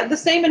not going to get the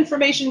same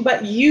information,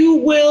 but you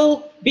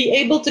will be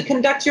able to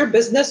conduct your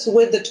business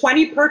with the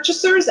 20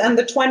 purchasers and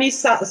the 20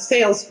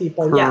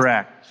 salespeople.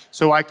 Correct. Yeah.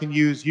 So I can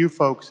use you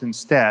folks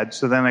instead.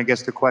 So then I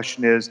guess the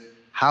question is,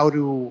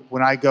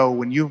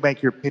 when you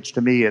make your pitch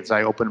to me as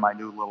I open my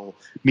new little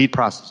meat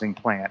processing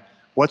plant,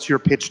 what's your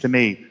pitch to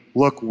me?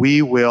 Look, we're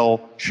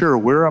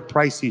a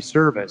pricey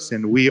service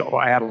and we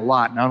add a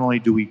lot. Not only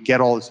do we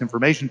get all this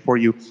information for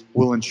you,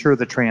 we'll ensure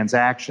the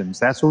transactions.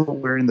 That's what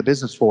we're in the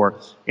business for.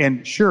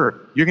 And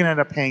sure, you're going to end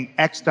up paying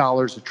X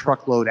dollars a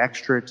truckload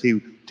extra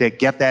to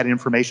get that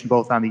information,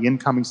 both on the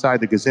incoming side,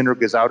 the Gazinder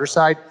Gazouter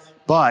side.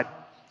 But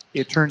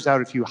it turns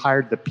out if you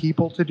hired the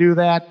people to do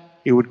that,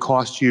 it would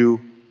cost you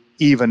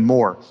even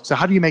more. So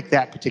how do you make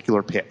that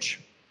particular pitch?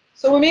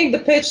 So we make the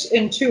pitch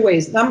in two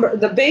ways.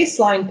 The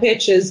baseline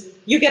pitch is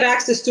you get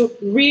access to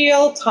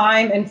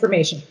real-time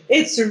information.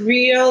 It's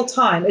real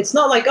time. It's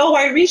not like, oh,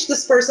 I reached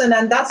this person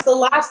and that's the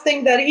last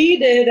thing that he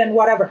did and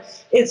whatever.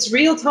 It's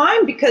real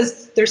time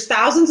because there's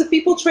thousands of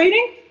people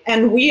trading,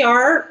 and we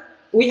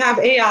have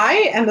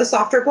AI and the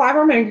software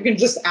platform, and you can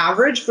just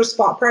average for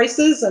spot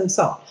prices and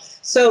so on.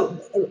 So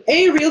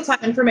A,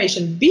 real-time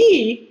information.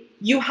 B,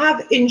 you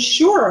have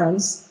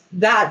insurance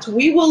that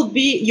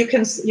you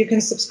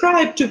can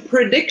subscribe to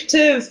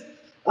predictive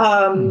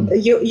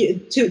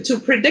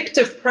to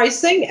predictive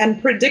pricing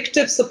and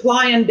predictive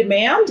supply and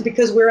demand,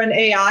 because we're an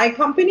AI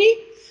company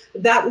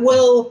that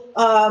will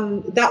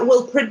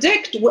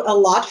predict a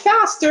lot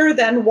faster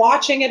than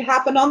watching it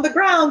happen on the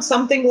ground,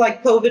 something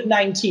like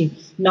COVID-19.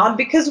 Not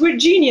because we're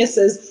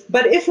geniuses,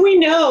 but if we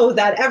know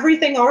that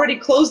everything already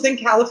closed in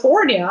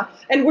California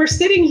and we're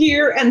sitting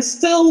here and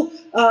still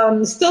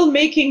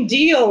making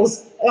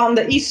deals on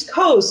the East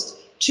Coast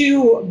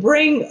to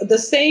bring the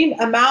same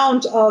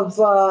amount of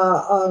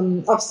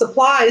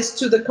supplies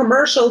to the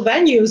commercial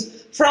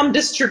venues from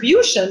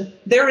distribution,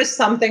 there is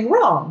something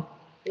wrong,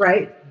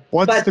 right?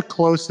 What's the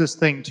closest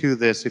thing to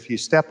this? If you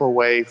step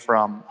away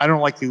from, I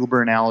don't like the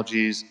Uber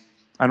analogies.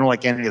 I don't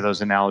like any of those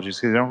analogies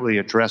because they don't really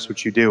address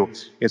what you do.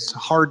 It's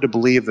hard to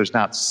believe there's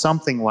not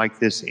something like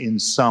this in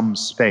some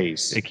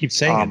space. They keep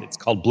saying it. It's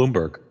called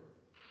Bloomberg.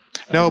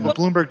 No, but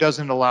Bloomberg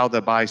doesn't allow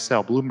the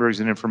buy-sell. Bloomberg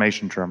is an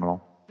information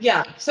terminal.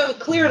 Yeah, so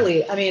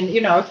clearly, I mean,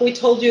 if we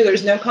told you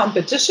there's no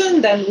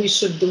competition, then we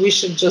should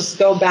just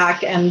go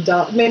back and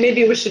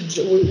maybe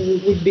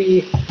we'd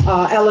be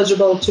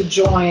eligible to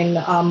join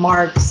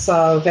Mark's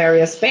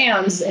various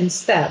bands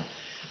instead.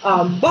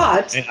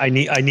 But I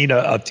need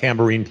a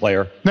tambourine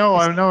player. No,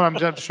 I'm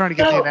just trying to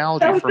get the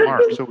analogy for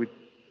Mark.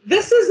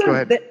 This is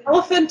the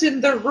elephant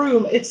in the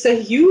room. It's a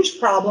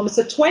huge problem. It's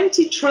a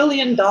 $20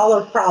 trillion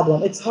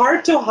problem. It's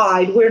hard to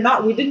hide.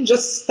 We didn't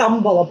just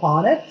stumble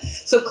upon it.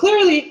 So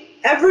clearly,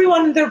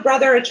 everyone and their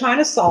brother are trying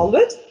to solve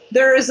it.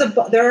 There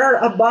are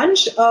a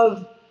bunch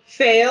of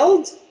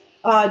failed,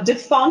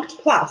 defunct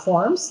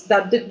platforms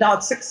that did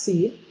not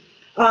succeed.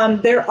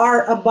 There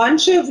are a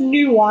bunch of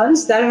new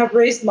ones that have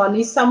raised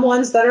money, some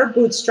ones that are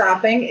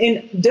bootstrapping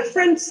in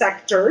different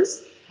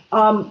sectors,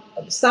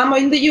 some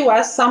in the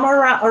US, some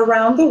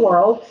around the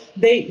world.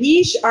 They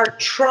each are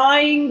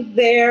trying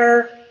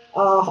their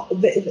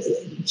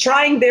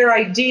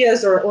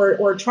ideas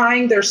or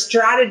trying their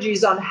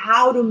strategies on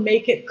how to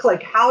make it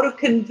click, how to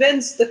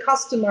convince the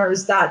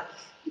customers that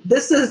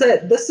this is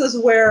it, this is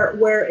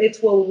where it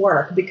will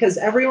work, because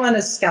everyone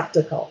is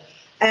skeptical.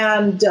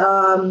 And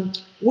how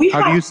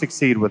do you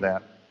succeed with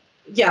that?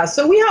 Yeah,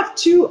 so we have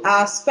two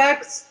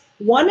aspects.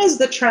 One is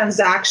the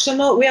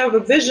transactional. We have a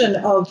vision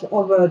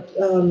of a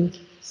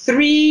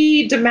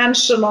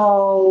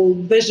three-dimensional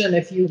vision,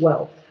 if you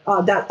will.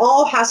 That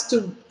all has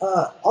to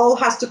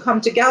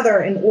come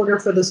together in order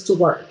for this to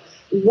work.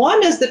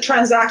 One is the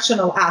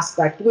transactional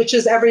aspect, which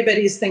is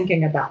everybody's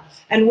thinking about.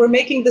 And we're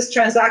making this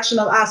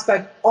transactional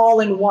aspect all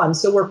in one.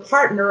 So we're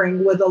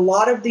partnering with a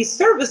lot of these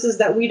services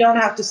that we don't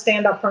have to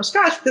stand up from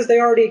scratch because they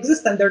already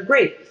exist and they're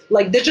great,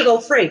 like digital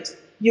freight.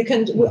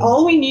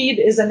 All we need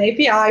is an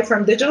API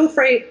from digital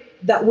freight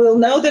that will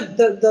know that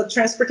the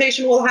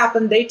transportation will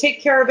happen. They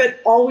take care of it.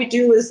 All we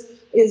do is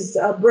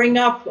bring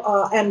up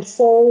and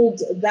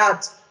fold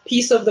that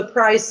piece of the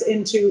price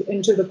into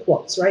the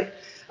quotes, right?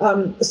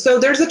 So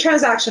there's a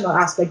transactional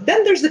aspect.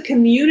 Then there's the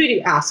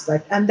community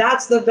aspect, and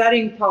that's the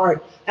vetting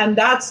part. And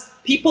that's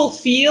people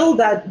feel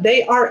that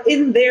they are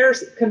in their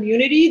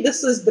community.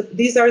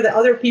 These are the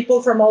other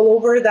people from all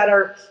over that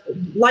are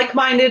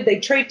like-minded. They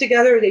trade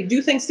together. They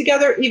do things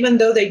together, even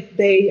though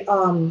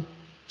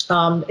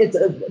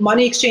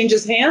money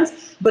exchanges hands.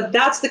 But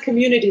that's the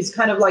community. It's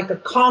kind of like a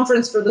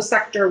conference for the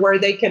sector where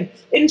they can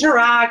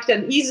interact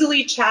and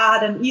easily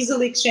chat and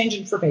easily exchange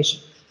information.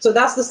 So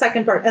that's the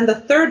second part. And the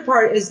third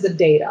part is the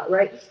data,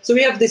 right? So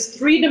we have this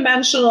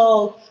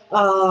three-dimensional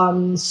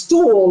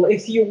stool,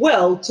 if you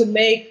will, to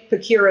make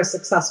Pekira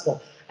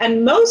successful.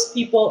 And most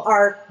people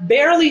are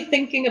barely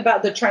thinking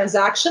about the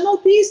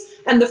transactional piece.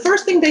 And the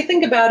first thing they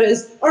think about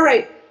is, all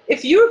right,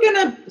 if you're going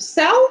to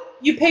sell,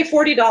 you pay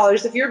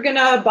 $40. If you're going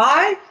to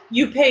buy,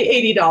 you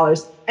pay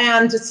 $80.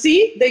 And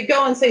see, they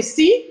go and say,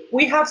 see,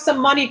 we have some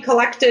money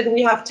collected.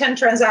 We have 10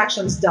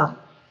 transactions done.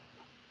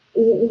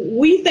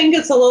 We think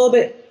it's a little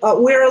bit,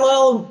 we're a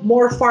little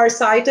more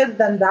farsighted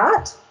than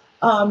that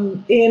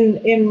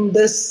in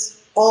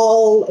this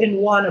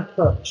all-in-one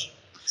approach.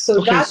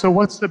 So okay, so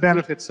what's the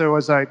benefit? So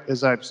as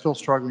I'm still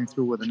struggling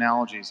through with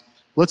analogies,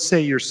 let's say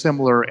you're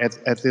similar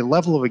at the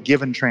level of a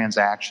given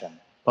transaction.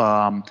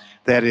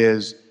 That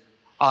is,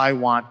 I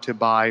want to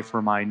buy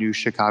for my new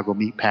Chicago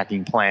meat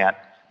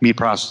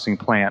processing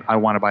plant, I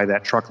want to buy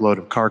that truckload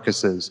of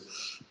carcasses.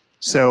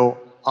 So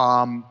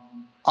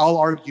I'll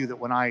argue that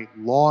when I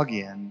log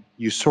in,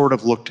 you sort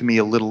of look to me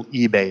a little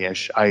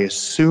eBay-ish, I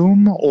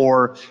assume,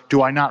 or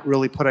do I not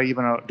really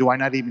do I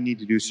not even need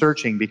to do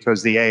searching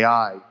because the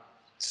AI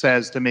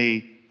says to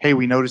me, hey,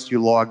 we noticed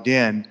you logged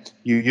in,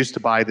 you used to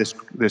buy this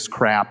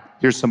crap,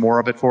 here's some more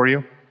of it for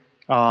you?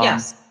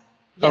 Yes.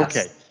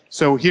 Okay.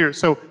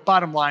 So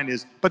bottom line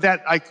is, but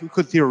that I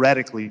could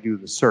theoretically do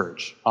the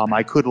search.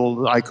 I could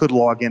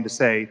log in to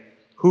say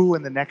who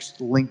in the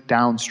next link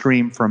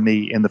downstream from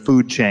me in the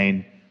food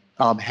chain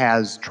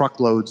has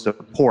truckloads of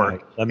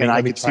pork, and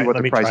I could see what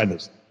the pricing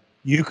is.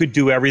 You could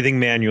do everything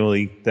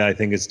manually that I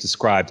think is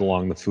described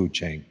along the food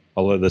chain,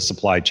 or the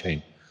supply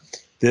chain.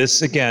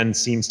 This again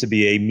seems to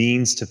be a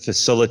means to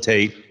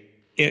facilitate.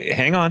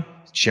 Hang on,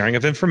 sharing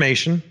of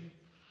information,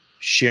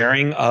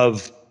 sharing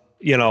of.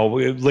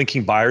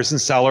 Linking buyers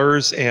and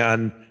sellers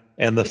and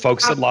the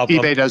folks that love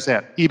eBay does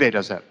that. eBay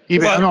does that.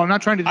 eBay. Well, no, I'm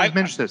not trying to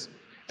diminish this.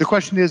 The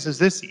question is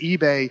this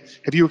eBay?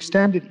 Have you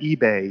extended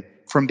eBay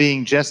from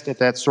being just at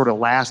that sort of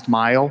last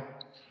mile,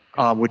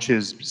 which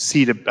is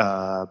C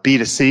to B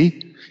to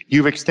C?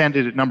 You've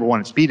extended it. Number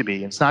one, it's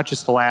B2B. It's not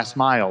just the last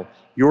mile.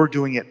 You're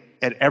doing it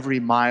at every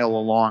mile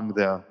along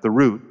the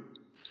route,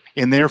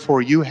 and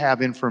therefore you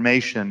have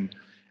information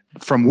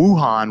from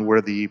Wuhan,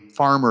 where the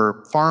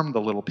farmer farmed the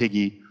little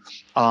piggy.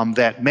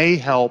 That may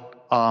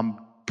help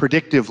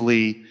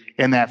predictively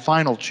in that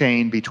final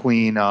chain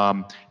between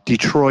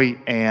Detroit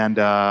and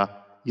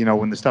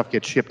when the stuff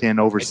gets shipped in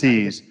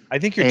overseas. I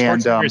think you're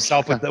torturing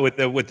yourself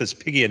with this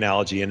piggy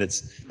analogy, and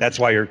that's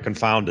why you're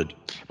confounded.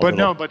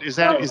 But is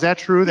that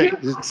true?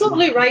 You're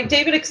absolutely right,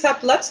 David.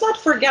 Except let's not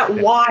forget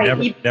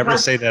why. Never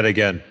say that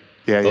again.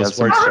 Yeah, those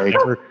words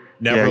never.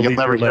 You'll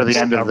never hear the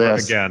end of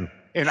this again.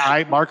 And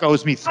Mark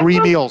owes me 3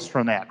 meals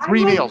from that.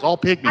 3 meals, all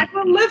pig meat. I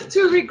will live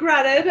to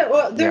regret it.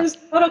 Well, there's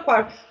not a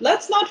question.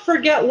 Let's not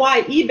forget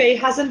why eBay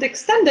hasn't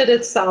extended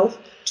itself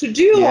to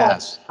do all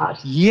that.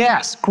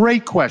 Yes,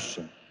 great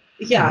question.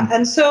 Yeah,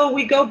 and so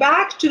we go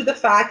back to the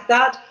fact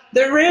that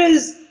there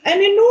is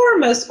an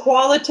enormous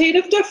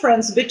qualitative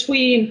difference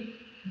between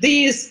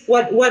these,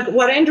 what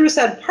Andrew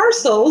said,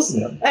 parcels,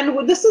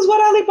 and this is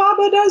what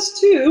Alibaba does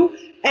too,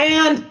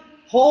 and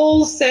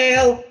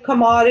wholesale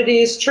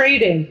commodities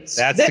trading.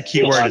 That's the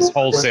key word, is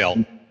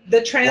wholesale.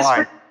 The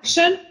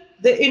transportation,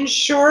 the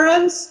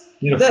insurance,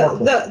 the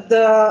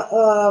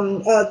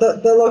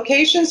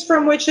locations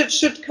from which it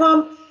should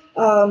come,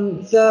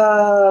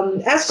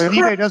 the escrow. But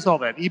eBay does all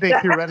that.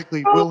 eBay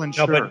theoretically will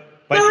insure. No,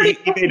 but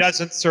eBay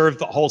doesn't serve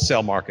the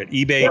wholesale market.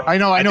 eBay. I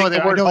know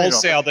the word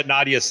wholesale that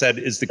Nadia said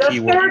is the key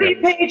word. The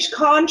 30-page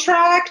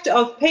contract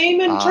of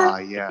payment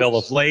terms. Yes. Bill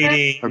of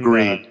lading.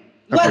 Agreed.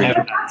 Well,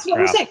 that's what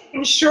we're saying.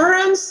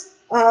 Insurance,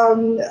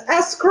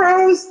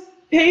 escrows,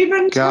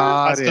 payment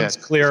terms, customs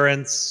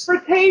clearance,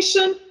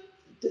 transportation,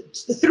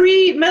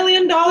 $3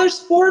 million,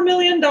 $4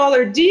 million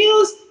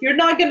deals. You're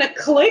not going to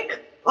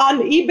click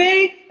on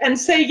eBay and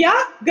say,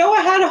 yeah, go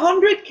ahead,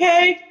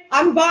 100K.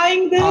 I'm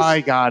buying this.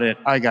 I got it.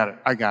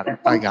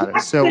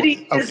 So,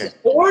 is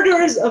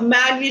orders of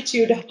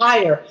magnitude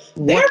higher.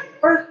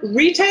 Therefore,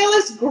 retail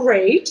is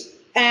great.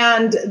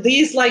 And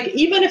these,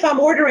 even if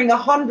I'm ordering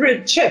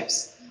 100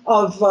 chips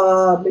of,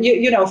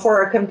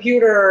 for a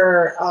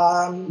computer,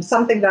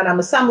 something that I'm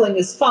assembling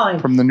is fine.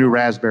 From the new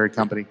Raspberry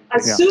company.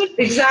 As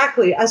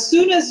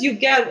soon as you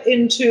get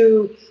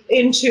into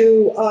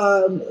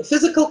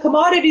physical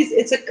commodities,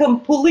 it's a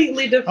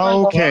completely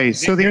different. Okay,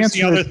 so here's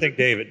the other thing,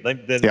 David,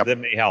 that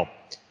may help.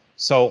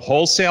 So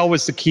wholesale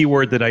was the key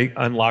word that I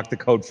unlocked the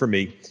code for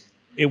me.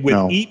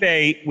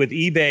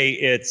 eBay,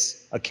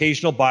 it's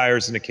occasional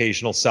buyers and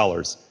occasional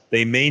sellers.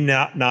 They may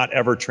not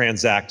ever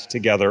transact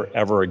together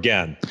ever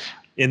again.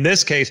 In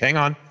this case, hang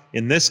on.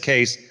 In this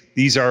case,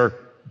 these are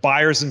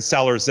buyers and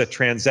sellers that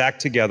transact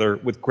together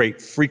with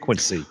great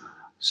frequency.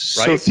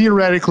 So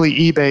theoretically,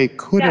 eBay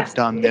could have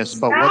done this,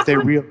 but what they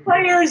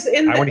players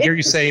in I want to hear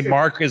you say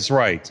Mark is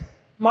right.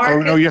 Mark,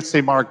 oh no, you have to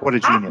say Mark. What a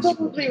genius!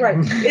 Absolutely right.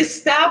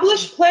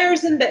 Established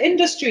players in the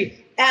industry.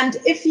 And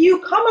if you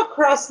come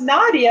across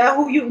Nadia,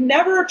 who you've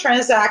never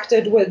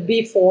transacted with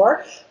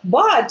before,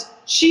 but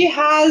she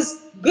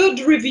has good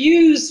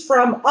reviews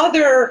from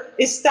other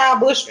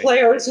established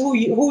players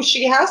who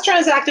she has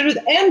transacted with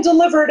and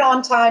delivered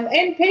on time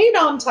and paid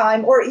on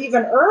time or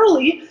even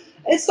early,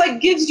 it's like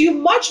gives you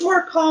much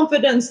more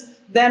confidence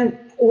than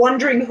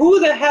wondering who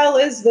the hell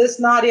is this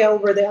Nadia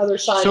over the other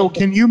side. So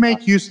can you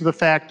make use of the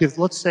fact, if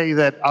let's say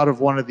that out of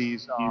one of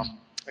these,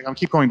 I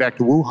keep going back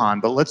to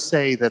Wuhan, but let's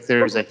say that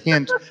there's a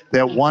hint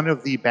that one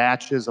of the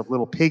batches of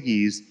little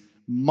piggies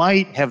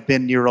might have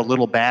been near a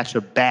little batch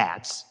of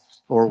bats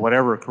or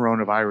whatever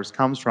coronavirus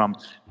comes from.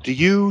 Do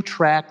you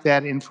track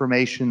that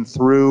information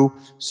through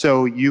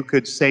so you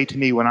could say to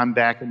me when I'm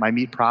back at my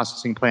meat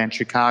processing plant in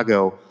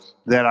Chicago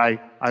that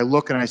I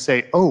look and I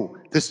say, oh,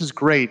 this is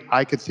great.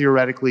 I could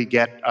theoretically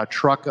get a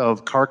truck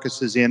of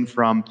carcasses in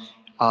from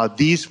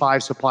these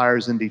 5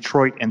 suppliers in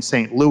Detroit and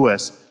St.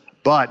 Louis,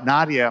 but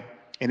Nadia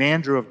and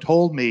Andrew have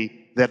told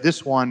me that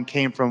this one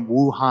came from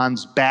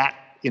Wuhan's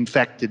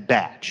bat-infected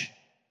batch.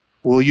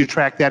 Will you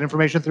track that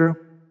information through?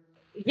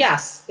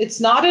 Yes,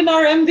 it's not in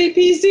our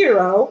MVP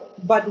 0,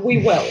 but we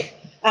will.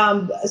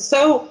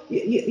 So,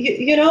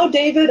 you know,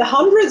 David,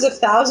 hundreds of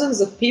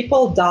thousands of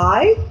people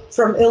die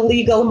from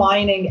illegal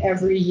mining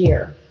every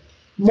year.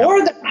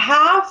 More than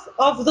half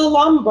of the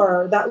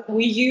lumber that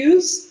we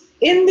use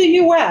in the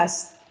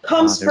U.S.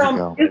 comes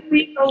from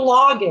illegal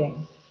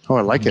logging. Oh,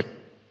 I like it.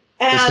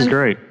 And this is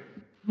great.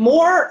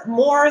 More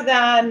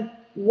than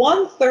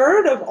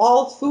 1/3 of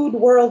all food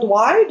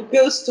worldwide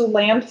goes to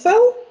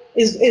landfill,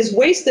 is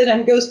wasted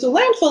and goes to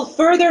landfill,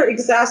 further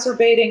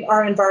exacerbating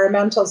our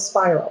environmental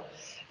spiral.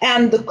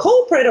 And the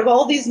culprit of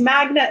all these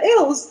magna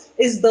ills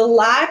is the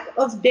lack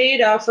of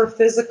data for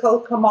physical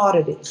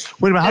commodities.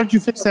 Wait a minute, how did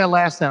you fix that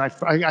last time?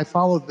 I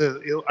followed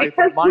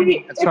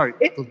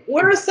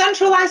We're a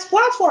centralized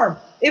platform.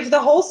 If the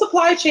whole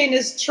supply chain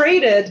is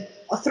traded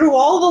through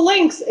all the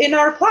links in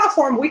our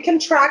platform, we can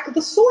track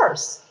the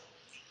source.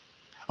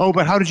 Oh,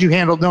 but how did you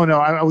handle? No,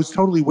 I was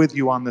totally with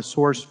you on the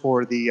source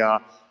for the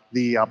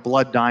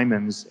blood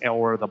diamonds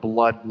or the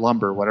blood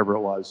lumber, whatever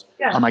it was.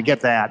 Yeah. I get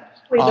that.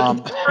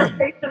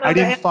 I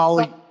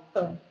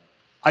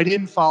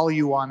didn't follow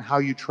you on how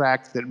you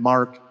tracked that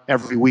Mark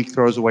every week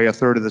throws away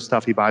 1/3 of the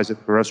stuff he buys at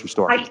the grocery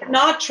store. I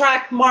cannot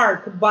track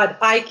Mark, but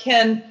I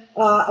can.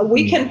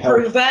 We can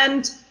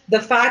prevent the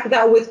fact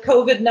that with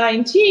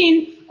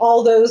COVID-19,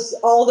 all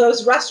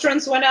those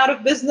restaurants went out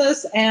of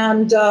business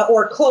and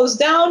or closed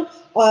down.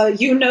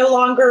 You no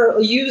longer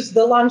use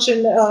the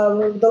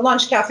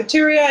lunch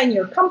cafeteria in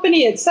your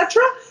company,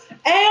 etc.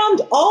 And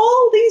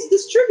all these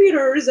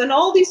distributors and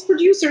all these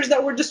producers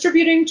that were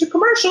distributing to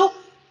commercial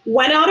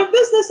went out of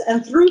business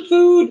and threw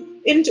food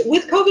into.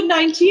 With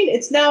COVID-19,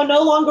 it's now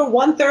no longer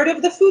 1/3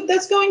 of the food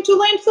that's going to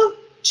landfill.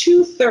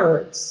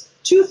 2/3.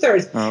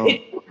 2/3. Oh.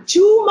 It took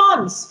 2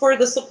 months for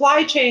the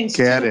supply chains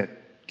to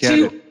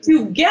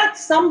get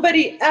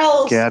somebody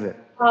else to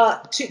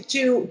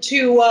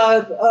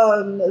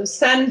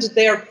send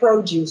their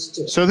produce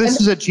to. So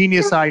this is a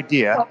genius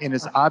idea, and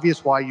it's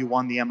obvious why you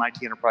won the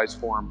MIT Enterprise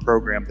Forum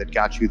program that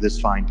got you this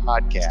fine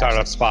podcast.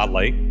 Startup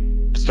Spotlight.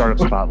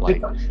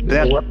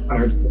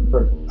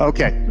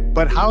 Okay,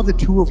 but how are the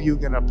two of you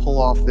going to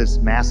pull off this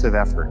massive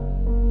effort?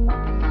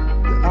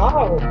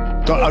 Oh.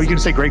 Are you going to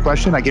say great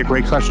question? I get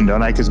great question,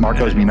 don't I? Because Mark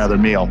owes me another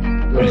meal.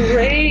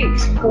 Great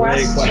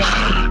question.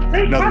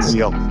 Another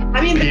meal.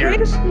 I mean, the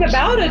greatest thing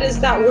about it is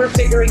that we're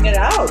figuring it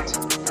out.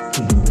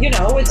 You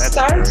know, it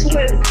starts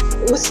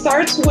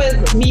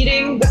with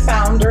meeting the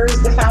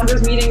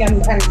founders meeting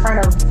and kind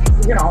of,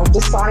 you know,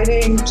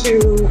 deciding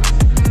to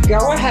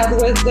go ahead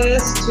with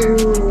this, to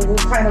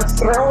kind of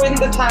throw in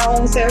the towel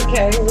and say,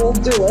 okay, we'll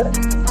do it.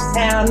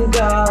 And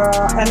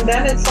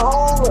then it's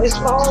all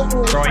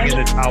throwing in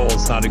the towel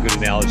is not a good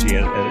analogy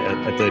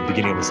at the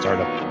beginning of a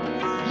startup.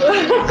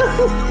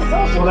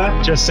 Well,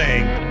 that's just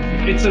saying.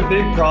 It's a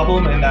big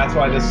problem, and that's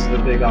why this is a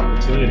big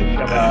opportunity.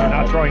 You're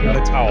not throwing in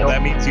the towel.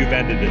 That means you've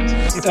ended it.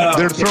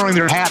 They're throwing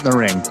their hat in the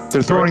ring.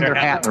 They're throwing their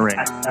hat in the ring.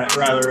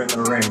 Rather in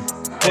the ring.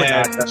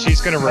 And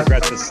she's going to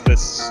regret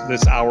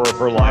this hour of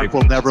her life. Mark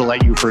will never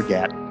let you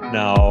forget.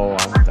 No.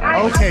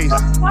 Okay. I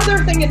have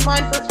another thing in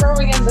mind for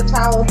throwing in the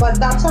towel, but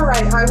that's all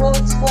right. I will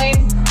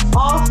explain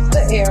off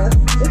the air.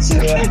 It's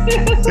okay.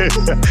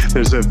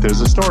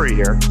 there's a story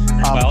here.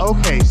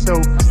 Okay,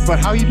 so, but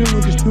how are you doing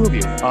with just two of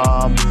you?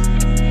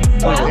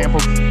 For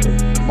example,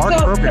 Mark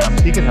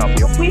programs, he can help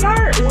you.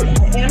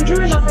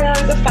 Andrew and I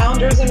are the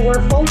founders, and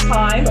we're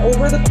full-time.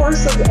 Over the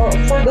course of,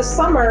 for the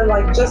summer,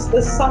 like just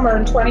this summer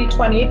in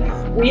 2020,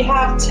 we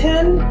have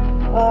 10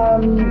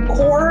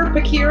 core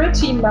Pakira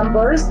team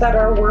members that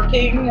are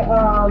working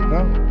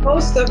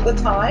most of the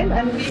time,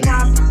 and we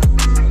have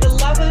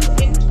 11